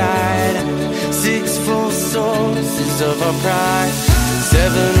our side. 6 for sources of our pride.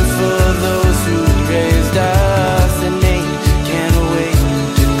 7 for those who raised us. And 8 can't wait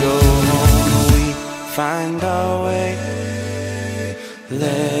to go home. We find our way,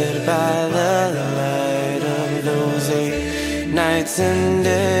 led by the light of those 8 nights and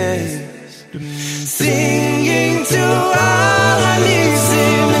days, singing to all our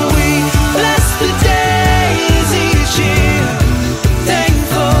listening. And we bless the days each year,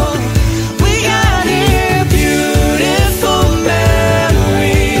 thankful we got here. Beautiful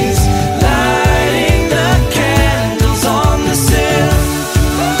memories, lighting the candles on the sill,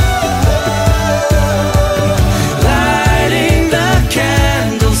 lighting the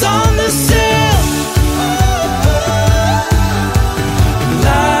candles on the sill,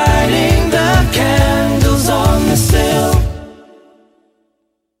 lighting the candles on the sill.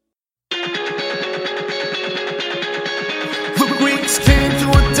 The Greeks came to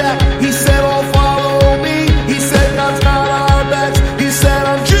attack. He said, "Oh, follow me." He said, "God's got our backs." He said,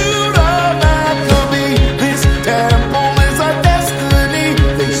 "I'm Judah Maccabee. This temple is our destiny."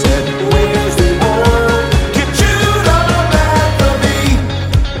 They said, "Where's the oil? Get Judah Maccabee."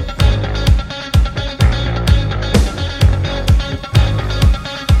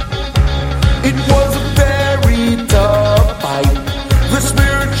 It was a very tough fight. The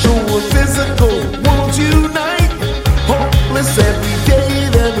spiritual and physical worlds unite. Hopeless every day,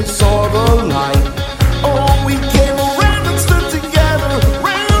 then we saw the light. Oh, we came around and stood together,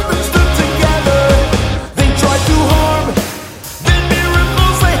 round and stood together. They tried to harm, then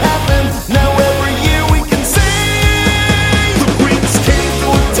miracles they happen. Now every year we can sing. The Greeks came to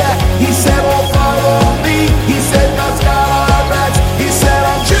attack. He said, "Oh, follow me." He said, "God's got our backs." He said,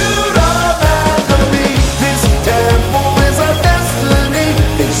 "I'm Judah Maccabee. This temple is our destiny."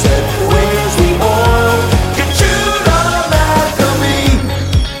 They said, "Where's the oil? Get Judah Maccabee."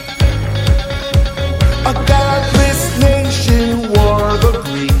 A godless nation were the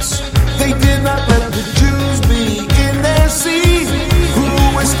Greeks. They did not let the Jews be in their seat. Who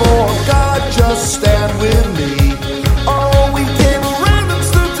is for God? Just stand with me. Oh, we came around and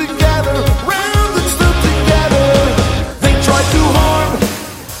stood together, round and stood together. They tried to harm,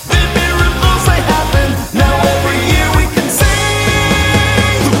 then miracles they happen. Now every year we can sing.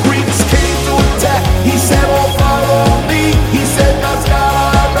 The Greeks came to attack. He said, "Oh, follow me." He said, "God's got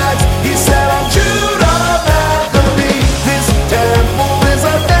our backs." He said, "I'm Judah Maccabee. This temple is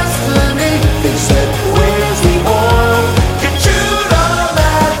our destiny." They said, "Where's the oil? Get Judah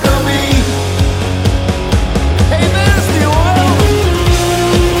Maccabee." Hey, there's the oil.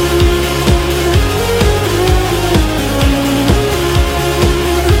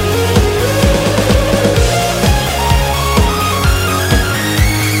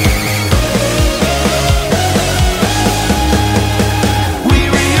 We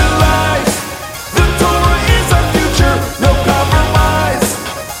realize the Torah is our future, no compromise.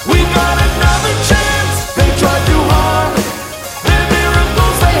 We got another chance. They tried to harm, then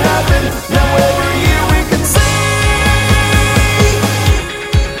miracles they happen. Now every year we can sing.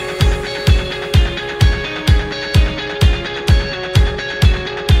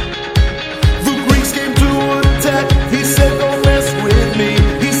 The Greeks came to attack. He said, "Don't mess with me."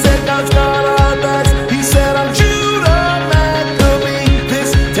 He said, "God's got our backs." He said, "I'm Judah Maccabee.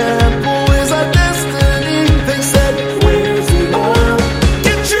 This temple is our destiny." They said, "Where's the oil?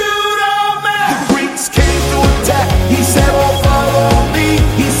 Get Judah Maccabee." The Greeks came to attack. He said, "Oh, follow me."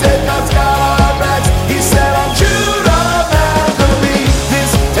 He said, "God's got our backs." He said, "I'm Judah Maccabee.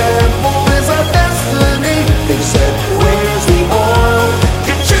 This temple is our destiny." They said, "Where's the oil?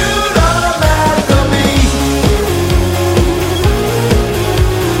 Get Judah Maccabee."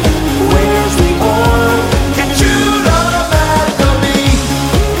 Where's the oil? Get Judah Maccabee.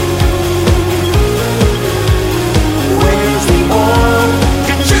 Where's the oil?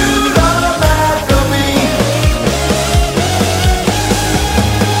 Get Judah Maccabee.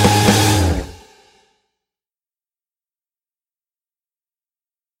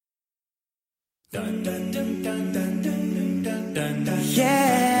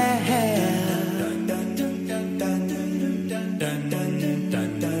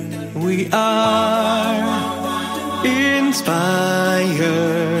 We are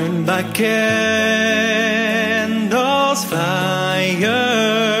inspired by candles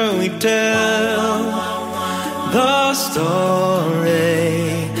fire. We tell the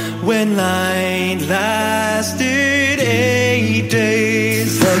story when light lasted 8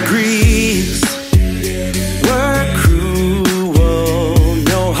 days. The green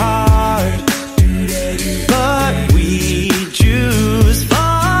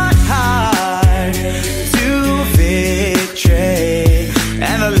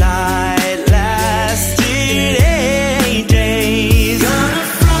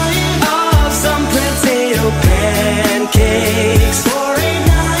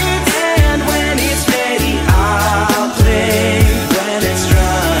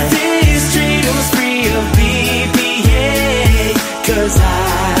 'cause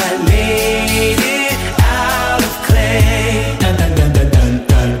I made it out of clay. Dun, dun, dun, dun, dun,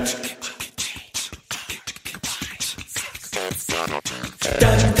 dun.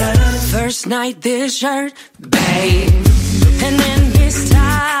 Dun, dun. First night this shirt, babe, and then this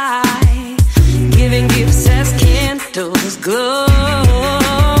tie, giving gifts as candles glow.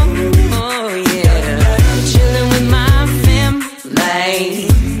 Oh yeah, chilling with my family,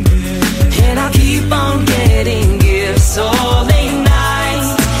 and I'll keep on getting gifts all day night.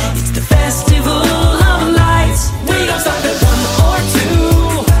 It's the festival of lights. We don't stop at 1 or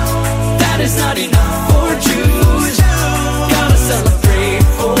 2. That is not enough for Jews. Gotta celebrate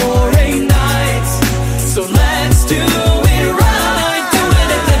for a night. So let's do it right. Do it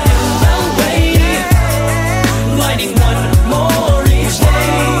at the Hillel way. Lighting one more each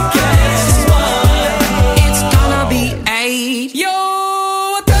day. Guess what? It's gonna be 8. Yo,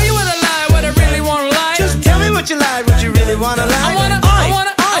 I'll tell you what I like, what I really wanna like. Just tell me what you like, what you really wanna like. I wanna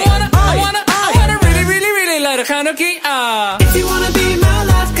really, really, really like a Hanukkah. If you wanna be my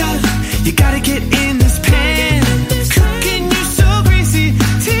lavka, you gotta get in this pan. Cooking you so greasy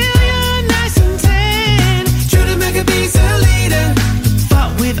till you're nice and tan. Judah Maccabee's a leader,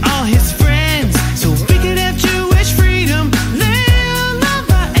 fought with all his friends so we could have Jewish freedom. Live on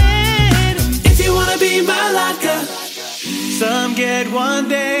the end. If you wanna be my lavka, some get one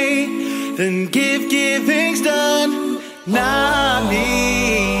day, then giving's done. Not me.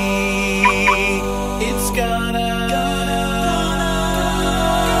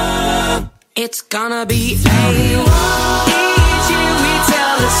 It's gonna be a each year we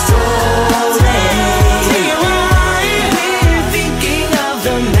tell a story. We're thinking of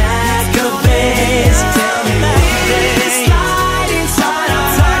the Maccabees. This light inside our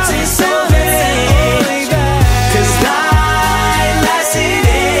hearts is so vague, 'cause light lasted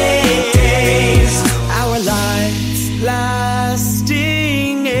 8 days. Our lives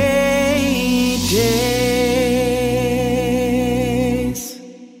lasting 8 days.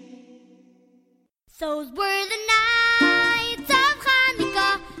 Those were the nights of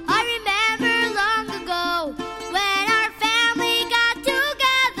Hanukkah. I remember long ago when our family got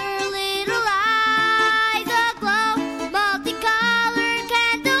together. Little eyes aglow, multicolored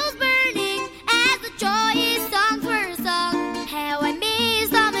candles burning as the joyous songs were sung. How I miss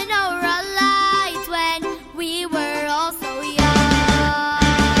the menorah lights when we were all so young.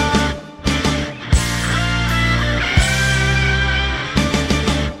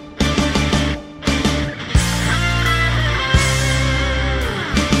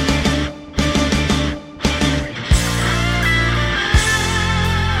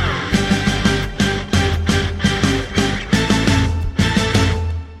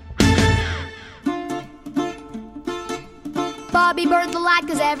 Bobby burned the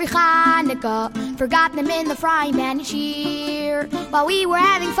latkes every Hanukkah, forgot them in the frying pan each year. While we were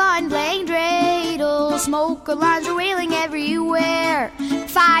having fun playing dreidel, smoke alarms were wailing everywhere.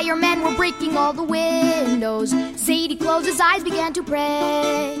 Firemen were breaking all the windows. Sadie closed his eyes, began to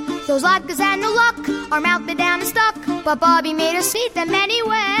pray. Those latkes had no luck, our mouth bit down and stuck, but Bobby made us eat them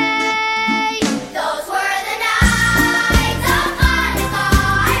anyway. Those were the nights of Hanukkah.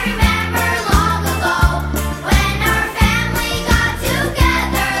 I remember long ago when our family got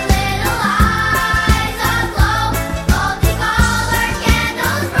together. Little eyes aglow, multicolored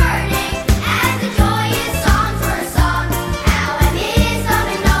candles burning as the joyous songs were sung. How I miss the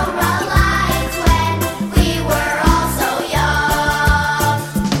menorah lights when we were all so young.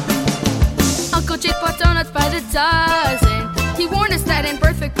 Uncle Jake bought donuts by the dozen. He warned us that in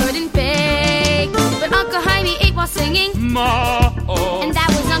birth we couldn't bake, but Uncle Jaime ate while singing Ma. And that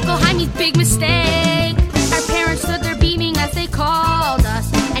was Uncle Jaime's big mistake. Our parents stood there beaming as they called us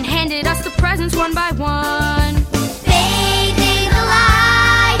and handed us the presents one by one. Fading the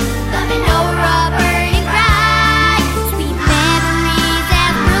light, the menorah burning bright. Sweet memories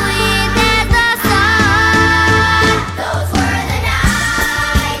as brilliant as the sun. Those were the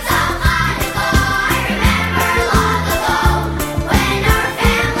nights of Hanukkah. I remember long ago when our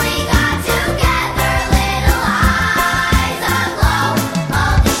family got together. Little eyes aglow,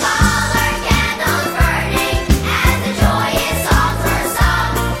 multicolored candles burning as the joyous songs were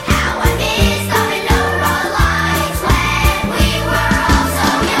sung. How I miss the menorah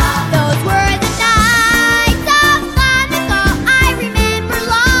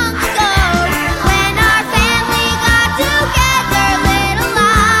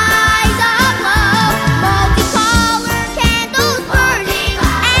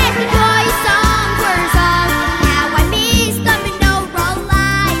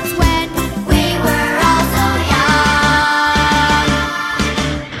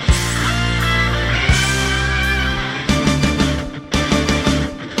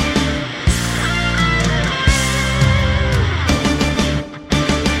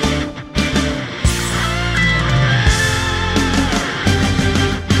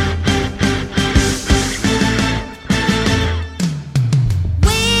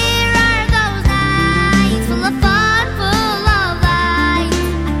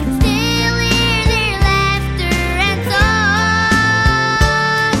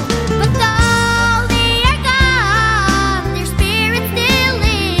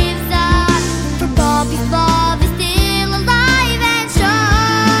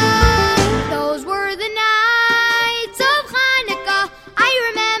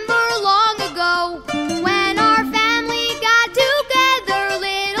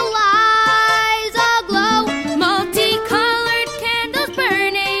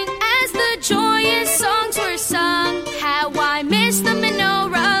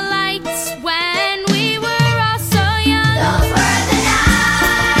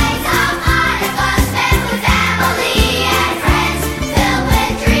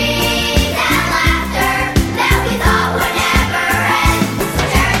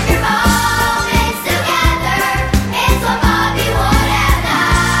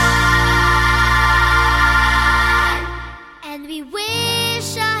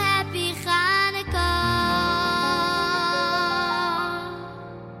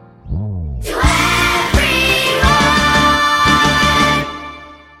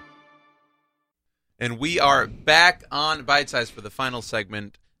And we are back on Bite Size for the final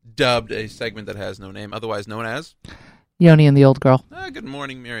segment, dubbed a segment that has no name, otherwise known as... Yoni and the old girl. Good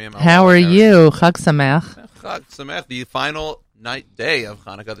morning, Miriam. How are you? Chag Sameach. Chag Sameach, the final day of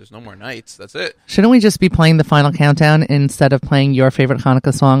Hanukkah. There's no more nights. That's it. Shouldn't we just be playing the final countdown instead of playing your favorite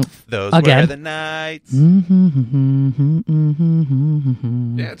Hanukkah song Those again? were the nights.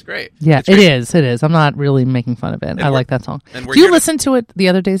 Yeah, it's great. Yeah, it's great. It is. I'm not really making fun of it. I like that song. Do you listen to it the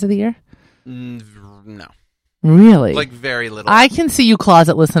other days of the year? No. Really? Like very little. I can see you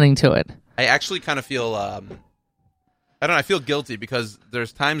closet listening to it. I actually kind of feel... I don't know, I feel guilty because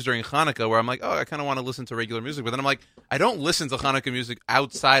there's times during Hanukkah where I'm like, I kind of want to listen to regular music. But then I'm like, I don't listen to Hanukkah music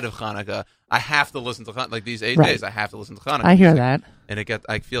outside of Hanukkah. I have to listen to Hanukkah. Like these 8 days, I have to listen to Hanukkah I hear music. that. And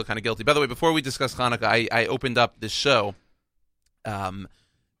I feel kind of guilty. By the way, before we discuss Hanukkah, I opened up this show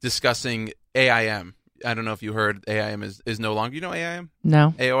discussing AIM. I don't know if you heard AIM is no longer. You know AIM?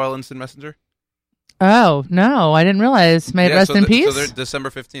 No. AOL Instant Messenger? Oh, no. I didn't realize. May it rest in peace? So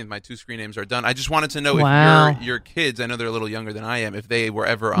December 15th, my 2 screen names are done. I just wanted to know if your kids, I know they're a little younger than I am, if they were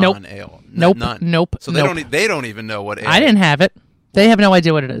ever on AOL. None. Nope. So they don't even know what AOL is. I didn't have it. They have no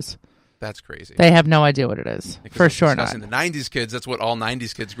idea what it is. That's crazy. They have no idea what it is. For sure not. The 90s kids, that's what all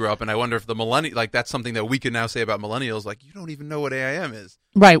 90s kids grew up in. I wonder if the millennials, like that's something that we can now say about millennials, like you don't even know what AIM is.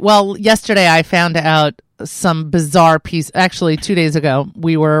 Right. Well, yesterday I found out some bizarre piece. Actually, 2 days ago,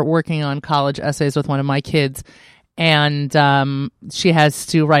 we were working on college essays with one of my kids, and she has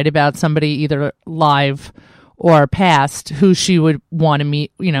to write about somebody either live or past who she would want to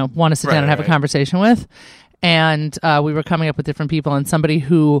meet, want to sit down and have a conversation with. And we were coming up with different people, and somebody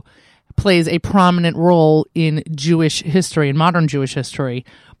who plays a prominent role in Jewish history, in modern Jewish history,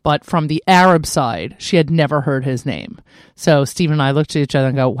 but from the Arab side, she had never heard his name. So Steve and I looked at each other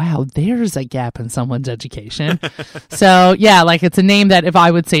and go, wow, there's a gap in someone's education. So, yeah, like it's a name that if I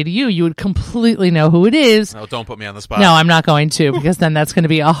would say to you, you would completely know who it is. No, don't put me on the spot. No, I'm not going to, because then that's going to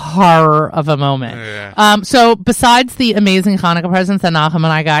be a horror of a moment. Yeah. So besides the amazing Hanukkah presents that Nachum and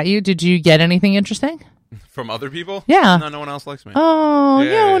I got you, did you get anything interesting? From other people? Yeah. No one else likes me. Oh,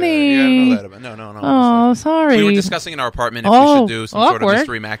 Yoni. Yeah, I don't know that about. No. Oh, sorry. We were discussing in our apartment if we should do some sort of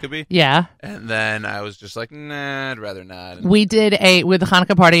mystery Maccabee. Yeah. And then I was just like, nah, I'd rather not. We did with the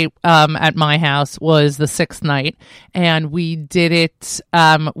Hanukkah party at my house was the 6th night, and we did it.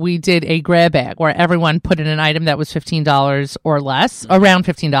 We did a grab bag where everyone put in an item that was $15 or less, around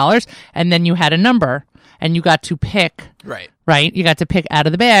 $15, and then you had a number. And you got to pick, right? You got to pick out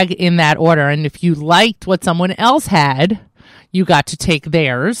of the bag in that order. And if you liked what someone else had, you got to take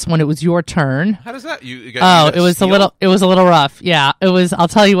theirs when it was your turn. How does that? You it was a little rough. Yeah, it was. I'll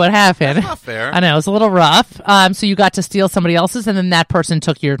tell you what happened. That's not fair. I know it was a little rough. So you got to steal somebody else's, and then that person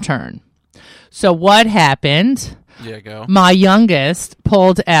took your turn. So what happened? Yeah, go. My youngest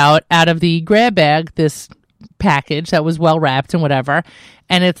pulled out of the grab bag this package that was well wrapped and whatever,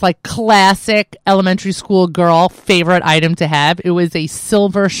 and it's like classic elementary school girl favorite item to have. It was a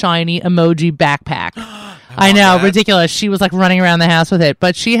silver shiny emoji backpack. I know, ridiculous. She was like running around the house with it,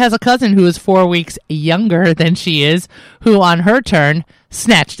 but she has a cousin who is 4 weeks younger than she is, who on her turn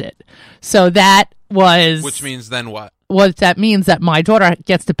snatched it. So that was, which means then what that means that my daughter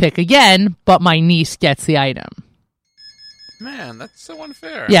gets to pick again, but my niece gets the item. Man, that's so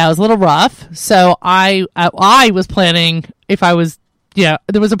unfair. Yeah, it was a little rough. So I was planning, if I was, there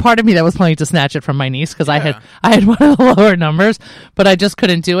was a part of me that was planning to snatch it from my niece because I had one of the lower numbers, but I just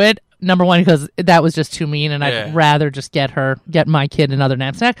couldn't do it. Number one, because that was just too mean, and I'd rather just get my kid another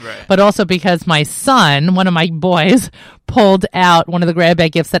knapsack. Right. But also because my son, one of my boys, pulled out one of the grab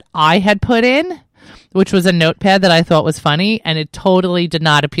bag gifts that I had put in, which was a notepad that I thought was funny, and it totally did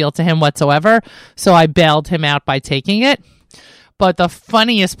not appeal to him whatsoever. So I bailed him out by taking it. But the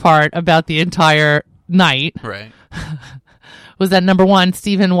funniest part about the entire night was that, number one,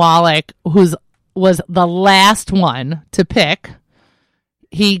 Stephen Wallach, was the last one to pick,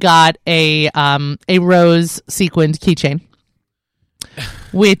 he got a rose sequined keychain,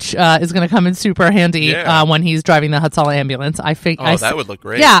 which is going to come in super handy when he's driving the Hatzalah ambulance. That would look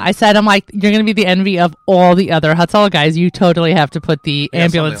great. Yeah, I said, I'm like, you're going to be the envy of all the other Hatzalah guys. You totally have to put the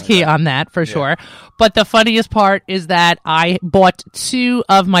ambulance key on that for sure. But the funniest part is that I bought 2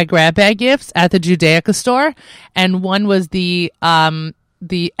 of my grab bag gifts at the Judaica store, and one was the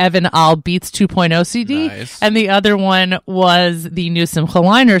Evan Al Beats 2.0 CD, and the other one was the new Simcha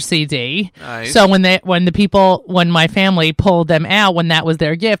Liner CD. Nice. So when my family pulled them out, when that was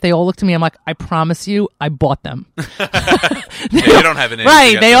their gift, they all looked at me. I'm like, I promise you, I bought them. You don't have an name.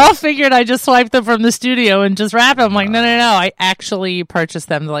 Right? They all figured I just swiped them from the studio and just wrapped them. I'm like, no, I actually purchased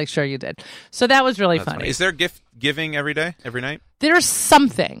them. They're like, sure you did. So that was really funny. Is there gift giving every day, every night? There's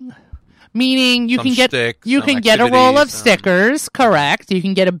something. Meaning you Some can get sticks, you some can get a roll of activities, stickers, correct. You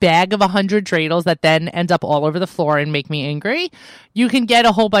can get a bag of 100 dreidels that then end up all over the floor and make me angry. You can get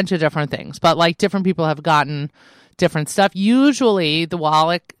a whole bunch of different things, but like different people have gotten different stuff. Usually the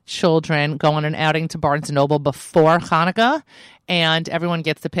Wallach children go on an outing to Barnes & Noble before Hanukkah, and everyone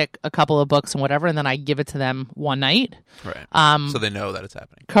gets to pick a couple of books and whatever, and then I give it to them one night. Right. So they know that it's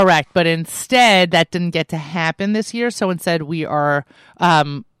happening. Correct. But instead, that didn't get to happen this year. So instead, we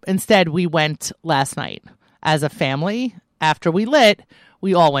went last night as a family. After we lit,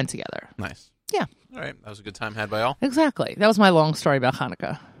 we all went together. Nice. Yeah. All right. That was a good time had by all. Exactly. That was my long story about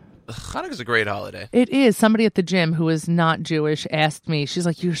Hanukkah. Hanukkah's a great holiday. It is. Somebody at the gym who is not Jewish asked me, she's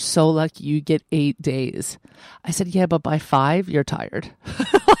like, you're so lucky you get 8 days. I said, yeah, but by 5, you're tired.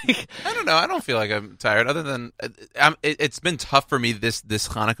 I don't know. I don't feel like I'm tired. Other than it's been tough for me this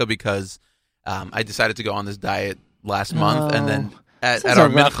Hanukkah because I decided to go on this diet last month, and then at our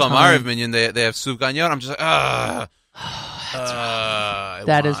Mincha Mariv Minyan, they have sufganiyot. I'm just like,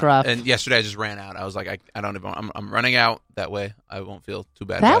 that is rough. And yesterday I just ran out. I was like, I don't even. I'm running out. That way I won't feel too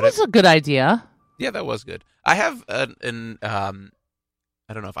bad. That about was it. a good idea. Yeah, that was good. I have I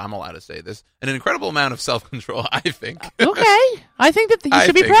don't know if I'm allowed to say this, an incredible amount of self-control, I think. Okay. I think that you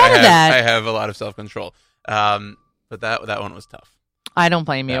should be proud of that. I have a lot of self-control. But that one was tough. I don't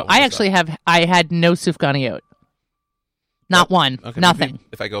blame you. I actually I had no sufganiyot. Not one. Okay, nothing. Maybe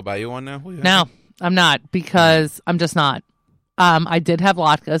if I go buy you one now? No, I'm not, because I'm just not. I did have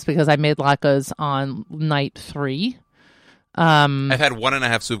latkes because I made latkes on night 3. I've had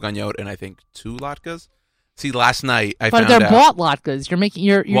 1.5 sufganiyot and I think 2 latkes. See, last night I found out. But they're bought latkes.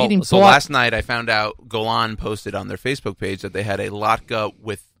 You're eating so bought. last night I found out Golan posted on their Facebook page that they had a latke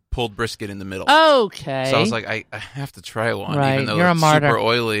with pulled brisket in the middle. Okay. So I was like, I have to try one, right. even though You're it's a martyr. super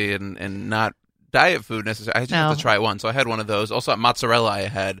oily and not diet food necessarily. I just have to try one. So I had one of those. Also at mozzarella I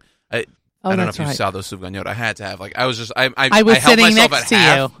had. I don't know if you saw those sufganiyot. I had to have I was just I was held sitting myself next at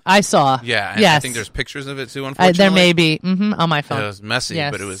half. to you. I saw. Yeah, and yes. I think there's pictures of it too. Unfortunately, there may be on my phone. It was messy,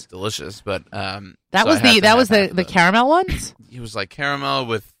 yes. but it was delicious. But that was the caramel ones. It was like caramel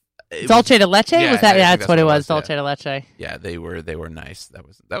with dulce de leche. Yeah, was that? yeah, that's what it was. Dulce de leche. Yeah, they were nice. That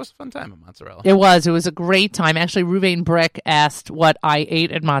was a fun time at mozzarella. It was a great time. Actually, Ruvain Brick asked what I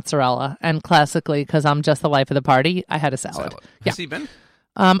ate at mozzarella, and classically, because I'm just the life of the party, I had a salad. Has he been?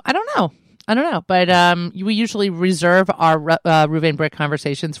 I don't know, but we usually reserve our Ruvain Brick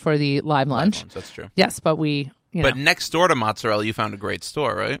conversations for the live lunch. That's true. Yes, but we. But next door to mozzarella, you found a great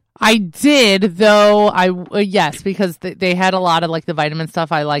store, right? I did, though. Yes, because they had a lot of like the vitamin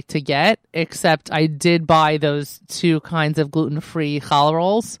stuff I like to get. Except I did buy those 2 kinds of gluten-free challah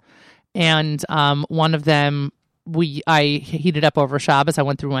rolls, and one of them I heated up over Shabbos. I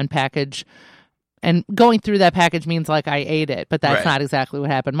went through one package. And going through that package means like I ate it, but that's not exactly what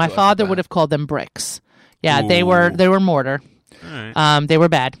happened. My father would have called them bricks. Yeah, they were mortar. All right. They were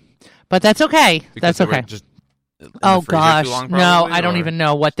bad, but that's okay. Because that's okay. Oh gosh, no, I don't even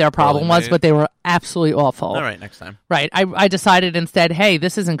know what their problem was, but they were absolutely awful. All right, next time. Right, I decided instead, hey,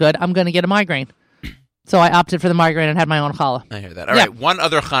 this isn't good. I'm going to get a migraine. So I opted for the migraine and had my own challah. I hear that. All right, one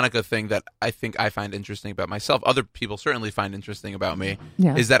other Hanukkah thing that I think I find interesting about myself, other people certainly find interesting about me,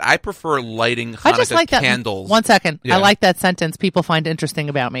 is that I prefer lighting Hanukkah candles. 1 second. Yeah. I like that sentence. People find interesting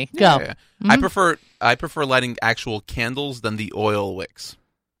about me. Go. Yeah. Mm-hmm. I prefer lighting actual candles than the oil wicks.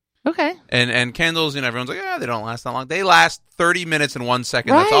 Okay. And candles, everyone's like, they don't last that long. They last 30 minutes and 1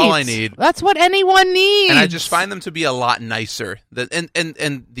 second. Right. That's all I need. That's what anyone needs. And I just find them to be a lot nicer. And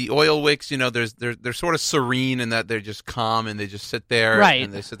the oil wicks, they're sort of serene in that they're just calm and they just sit there. Right.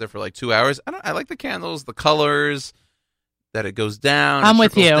 And they sit there for like 2 hours. I like the candles, the colors, that it goes down. I'm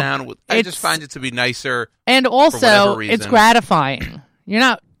with you. Down. I just find it to be nicer. And also, it's gratifying.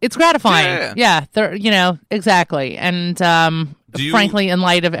 It's gratifying. Yeah. Exactly. And frankly, in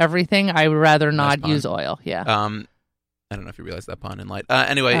light of everything, I would rather not use oil. Yeah. I don't know if you realize that pun in light.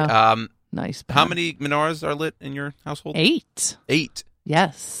 Anyway, nice. How many menorahs are lit in your household? 8. 8?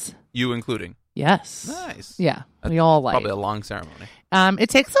 Yes. You including? Yes. Nice. Yeah. We all light. Probably a long ceremony. It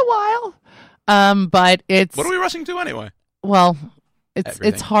takes a while, but it's... What are we rushing to anyway? Well...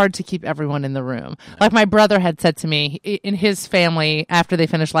 It's hard to keep everyone in the room. Like my brother had said to me, in his family, after they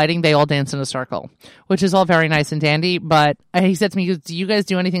finish lighting, they all dance in a circle, which is all very nice and dandy. But he said to me, do you guys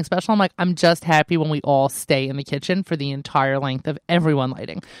do anything special? I'm like, I'm just happy when we all stay in the kitchen for the entire length of everyone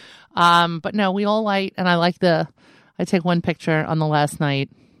lighting. But no, we all light, and I take one picture on the last night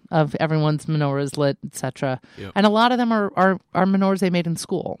of everyone's menorahs lit, etc. Yep. And a lot of them are menorahs they made in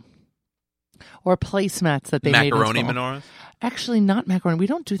school. Or placemats that they made in school. Macaroni menorahs? Actually, not macaroni. We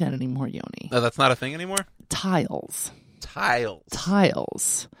don't do that anymore, Yoni. No, that's not a thing anymore? Tiles.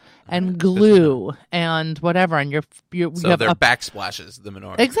 tiles and glue and whatever, and you So have they're backsplashes, the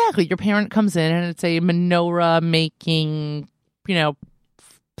menorah. Exactly. Your parent comes in and it's a menorah making,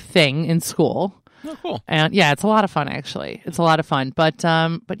 thing in school. Oh, cool. And yeah, it's a lot of fun, actually. It's a lot of fun. But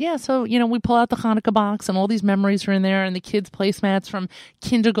yeah, so, we pull out the Hanukkah box and all these memories are in there, and the kids' placemats from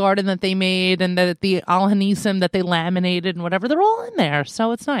kindergarten that they made, and the Al Hanisim that they laminated and whatever, they're all in there.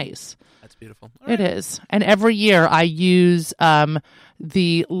 So it's nice. That's beautiful. It is. And every year I use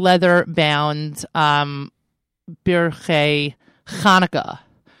the leather-bound Birchei Hanukkah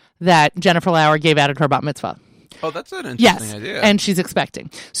that Jennifer Lauer gave out at her bat mitzvah. Oh, that's an interesting idea. And she's expecting.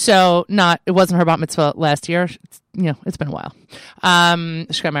 So it wasn't her bat mitzvah last year. It's been a while.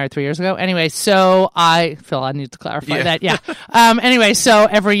 She got married 3 years ago. Anyway, so I need to clarify that. Yeah. Anyway, so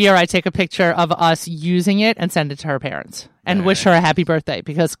every year I take a picture of us using it and send it to her parents and wish her a happy birthday,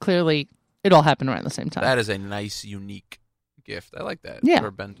 because clearly it all happened around the same time. That is a nice, unique gift. I like that. Yeah.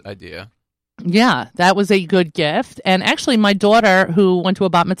 Idea. Yeah, that was a good gift. And actually, my daughter, who went to a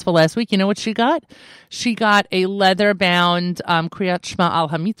bat mitzvah last week, you know what she got? She got a leather-bound Kriyat Shema Al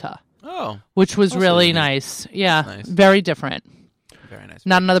Hamita. Oh. Which was really nice. Yeah, nice. Very different. Very nice.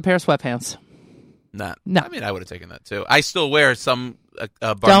 Not another pair of sweatpants. No. No. I mean, I would have taken that, too. I still wear some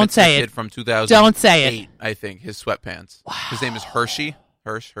bar Don't mitzvah say kid it. from 2008, Don't say it. I think, his sweatpants. Wow. His name is Hershey.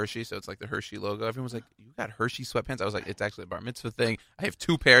 Hershey, so it's like the Hershey logo. Everyone's like, you got Hershey sweatpants? I was like, it's actually a bar mitzvah thing. I have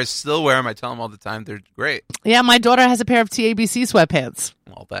 2 pairs, still wear them. I tell them all the time. They're great. Yeah, my daughter has a pair of TABC sweatpants.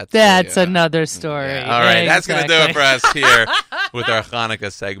 Well, that's another story. Yeah. All right, that's going to do it for us here with our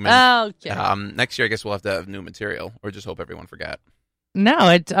Hanukkah segment. Okay. Next year, I guess we'll have to have new material, or just hope everyone forgot.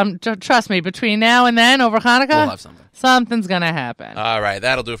 No, trust me, between now and then, over Hanukkah, We'll have something. Something's going to happen. All right,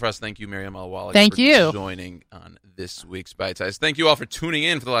 that'll do it for us. Thank you, Miriam Al-Wallach, Thank you. joining on this week's Bite Size. Thank you all for tuning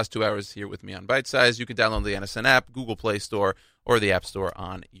in for the last 2 hours here with me on Bite Size. You can download the NSN app, Google Play Store, or the App Store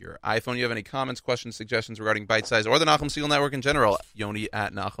on your iPhone. You have any comments, questions, suggestions regarding Bite Size or the Nachum Segal Network in general,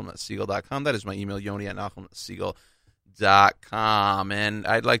 Yoni@NachumSegal.com. That is my email, Yoni@NachumSegal.com. And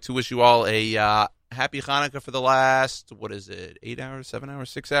I'd like to wish you all a happy Hanukkah for the last, 8 hours, 7 hours,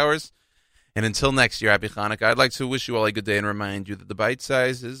 6 hours? And until next year, happy Hanukkah. I'd like to wish you all a good day and remind you that the Bite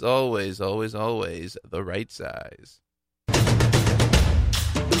Size is always, always, always the right size.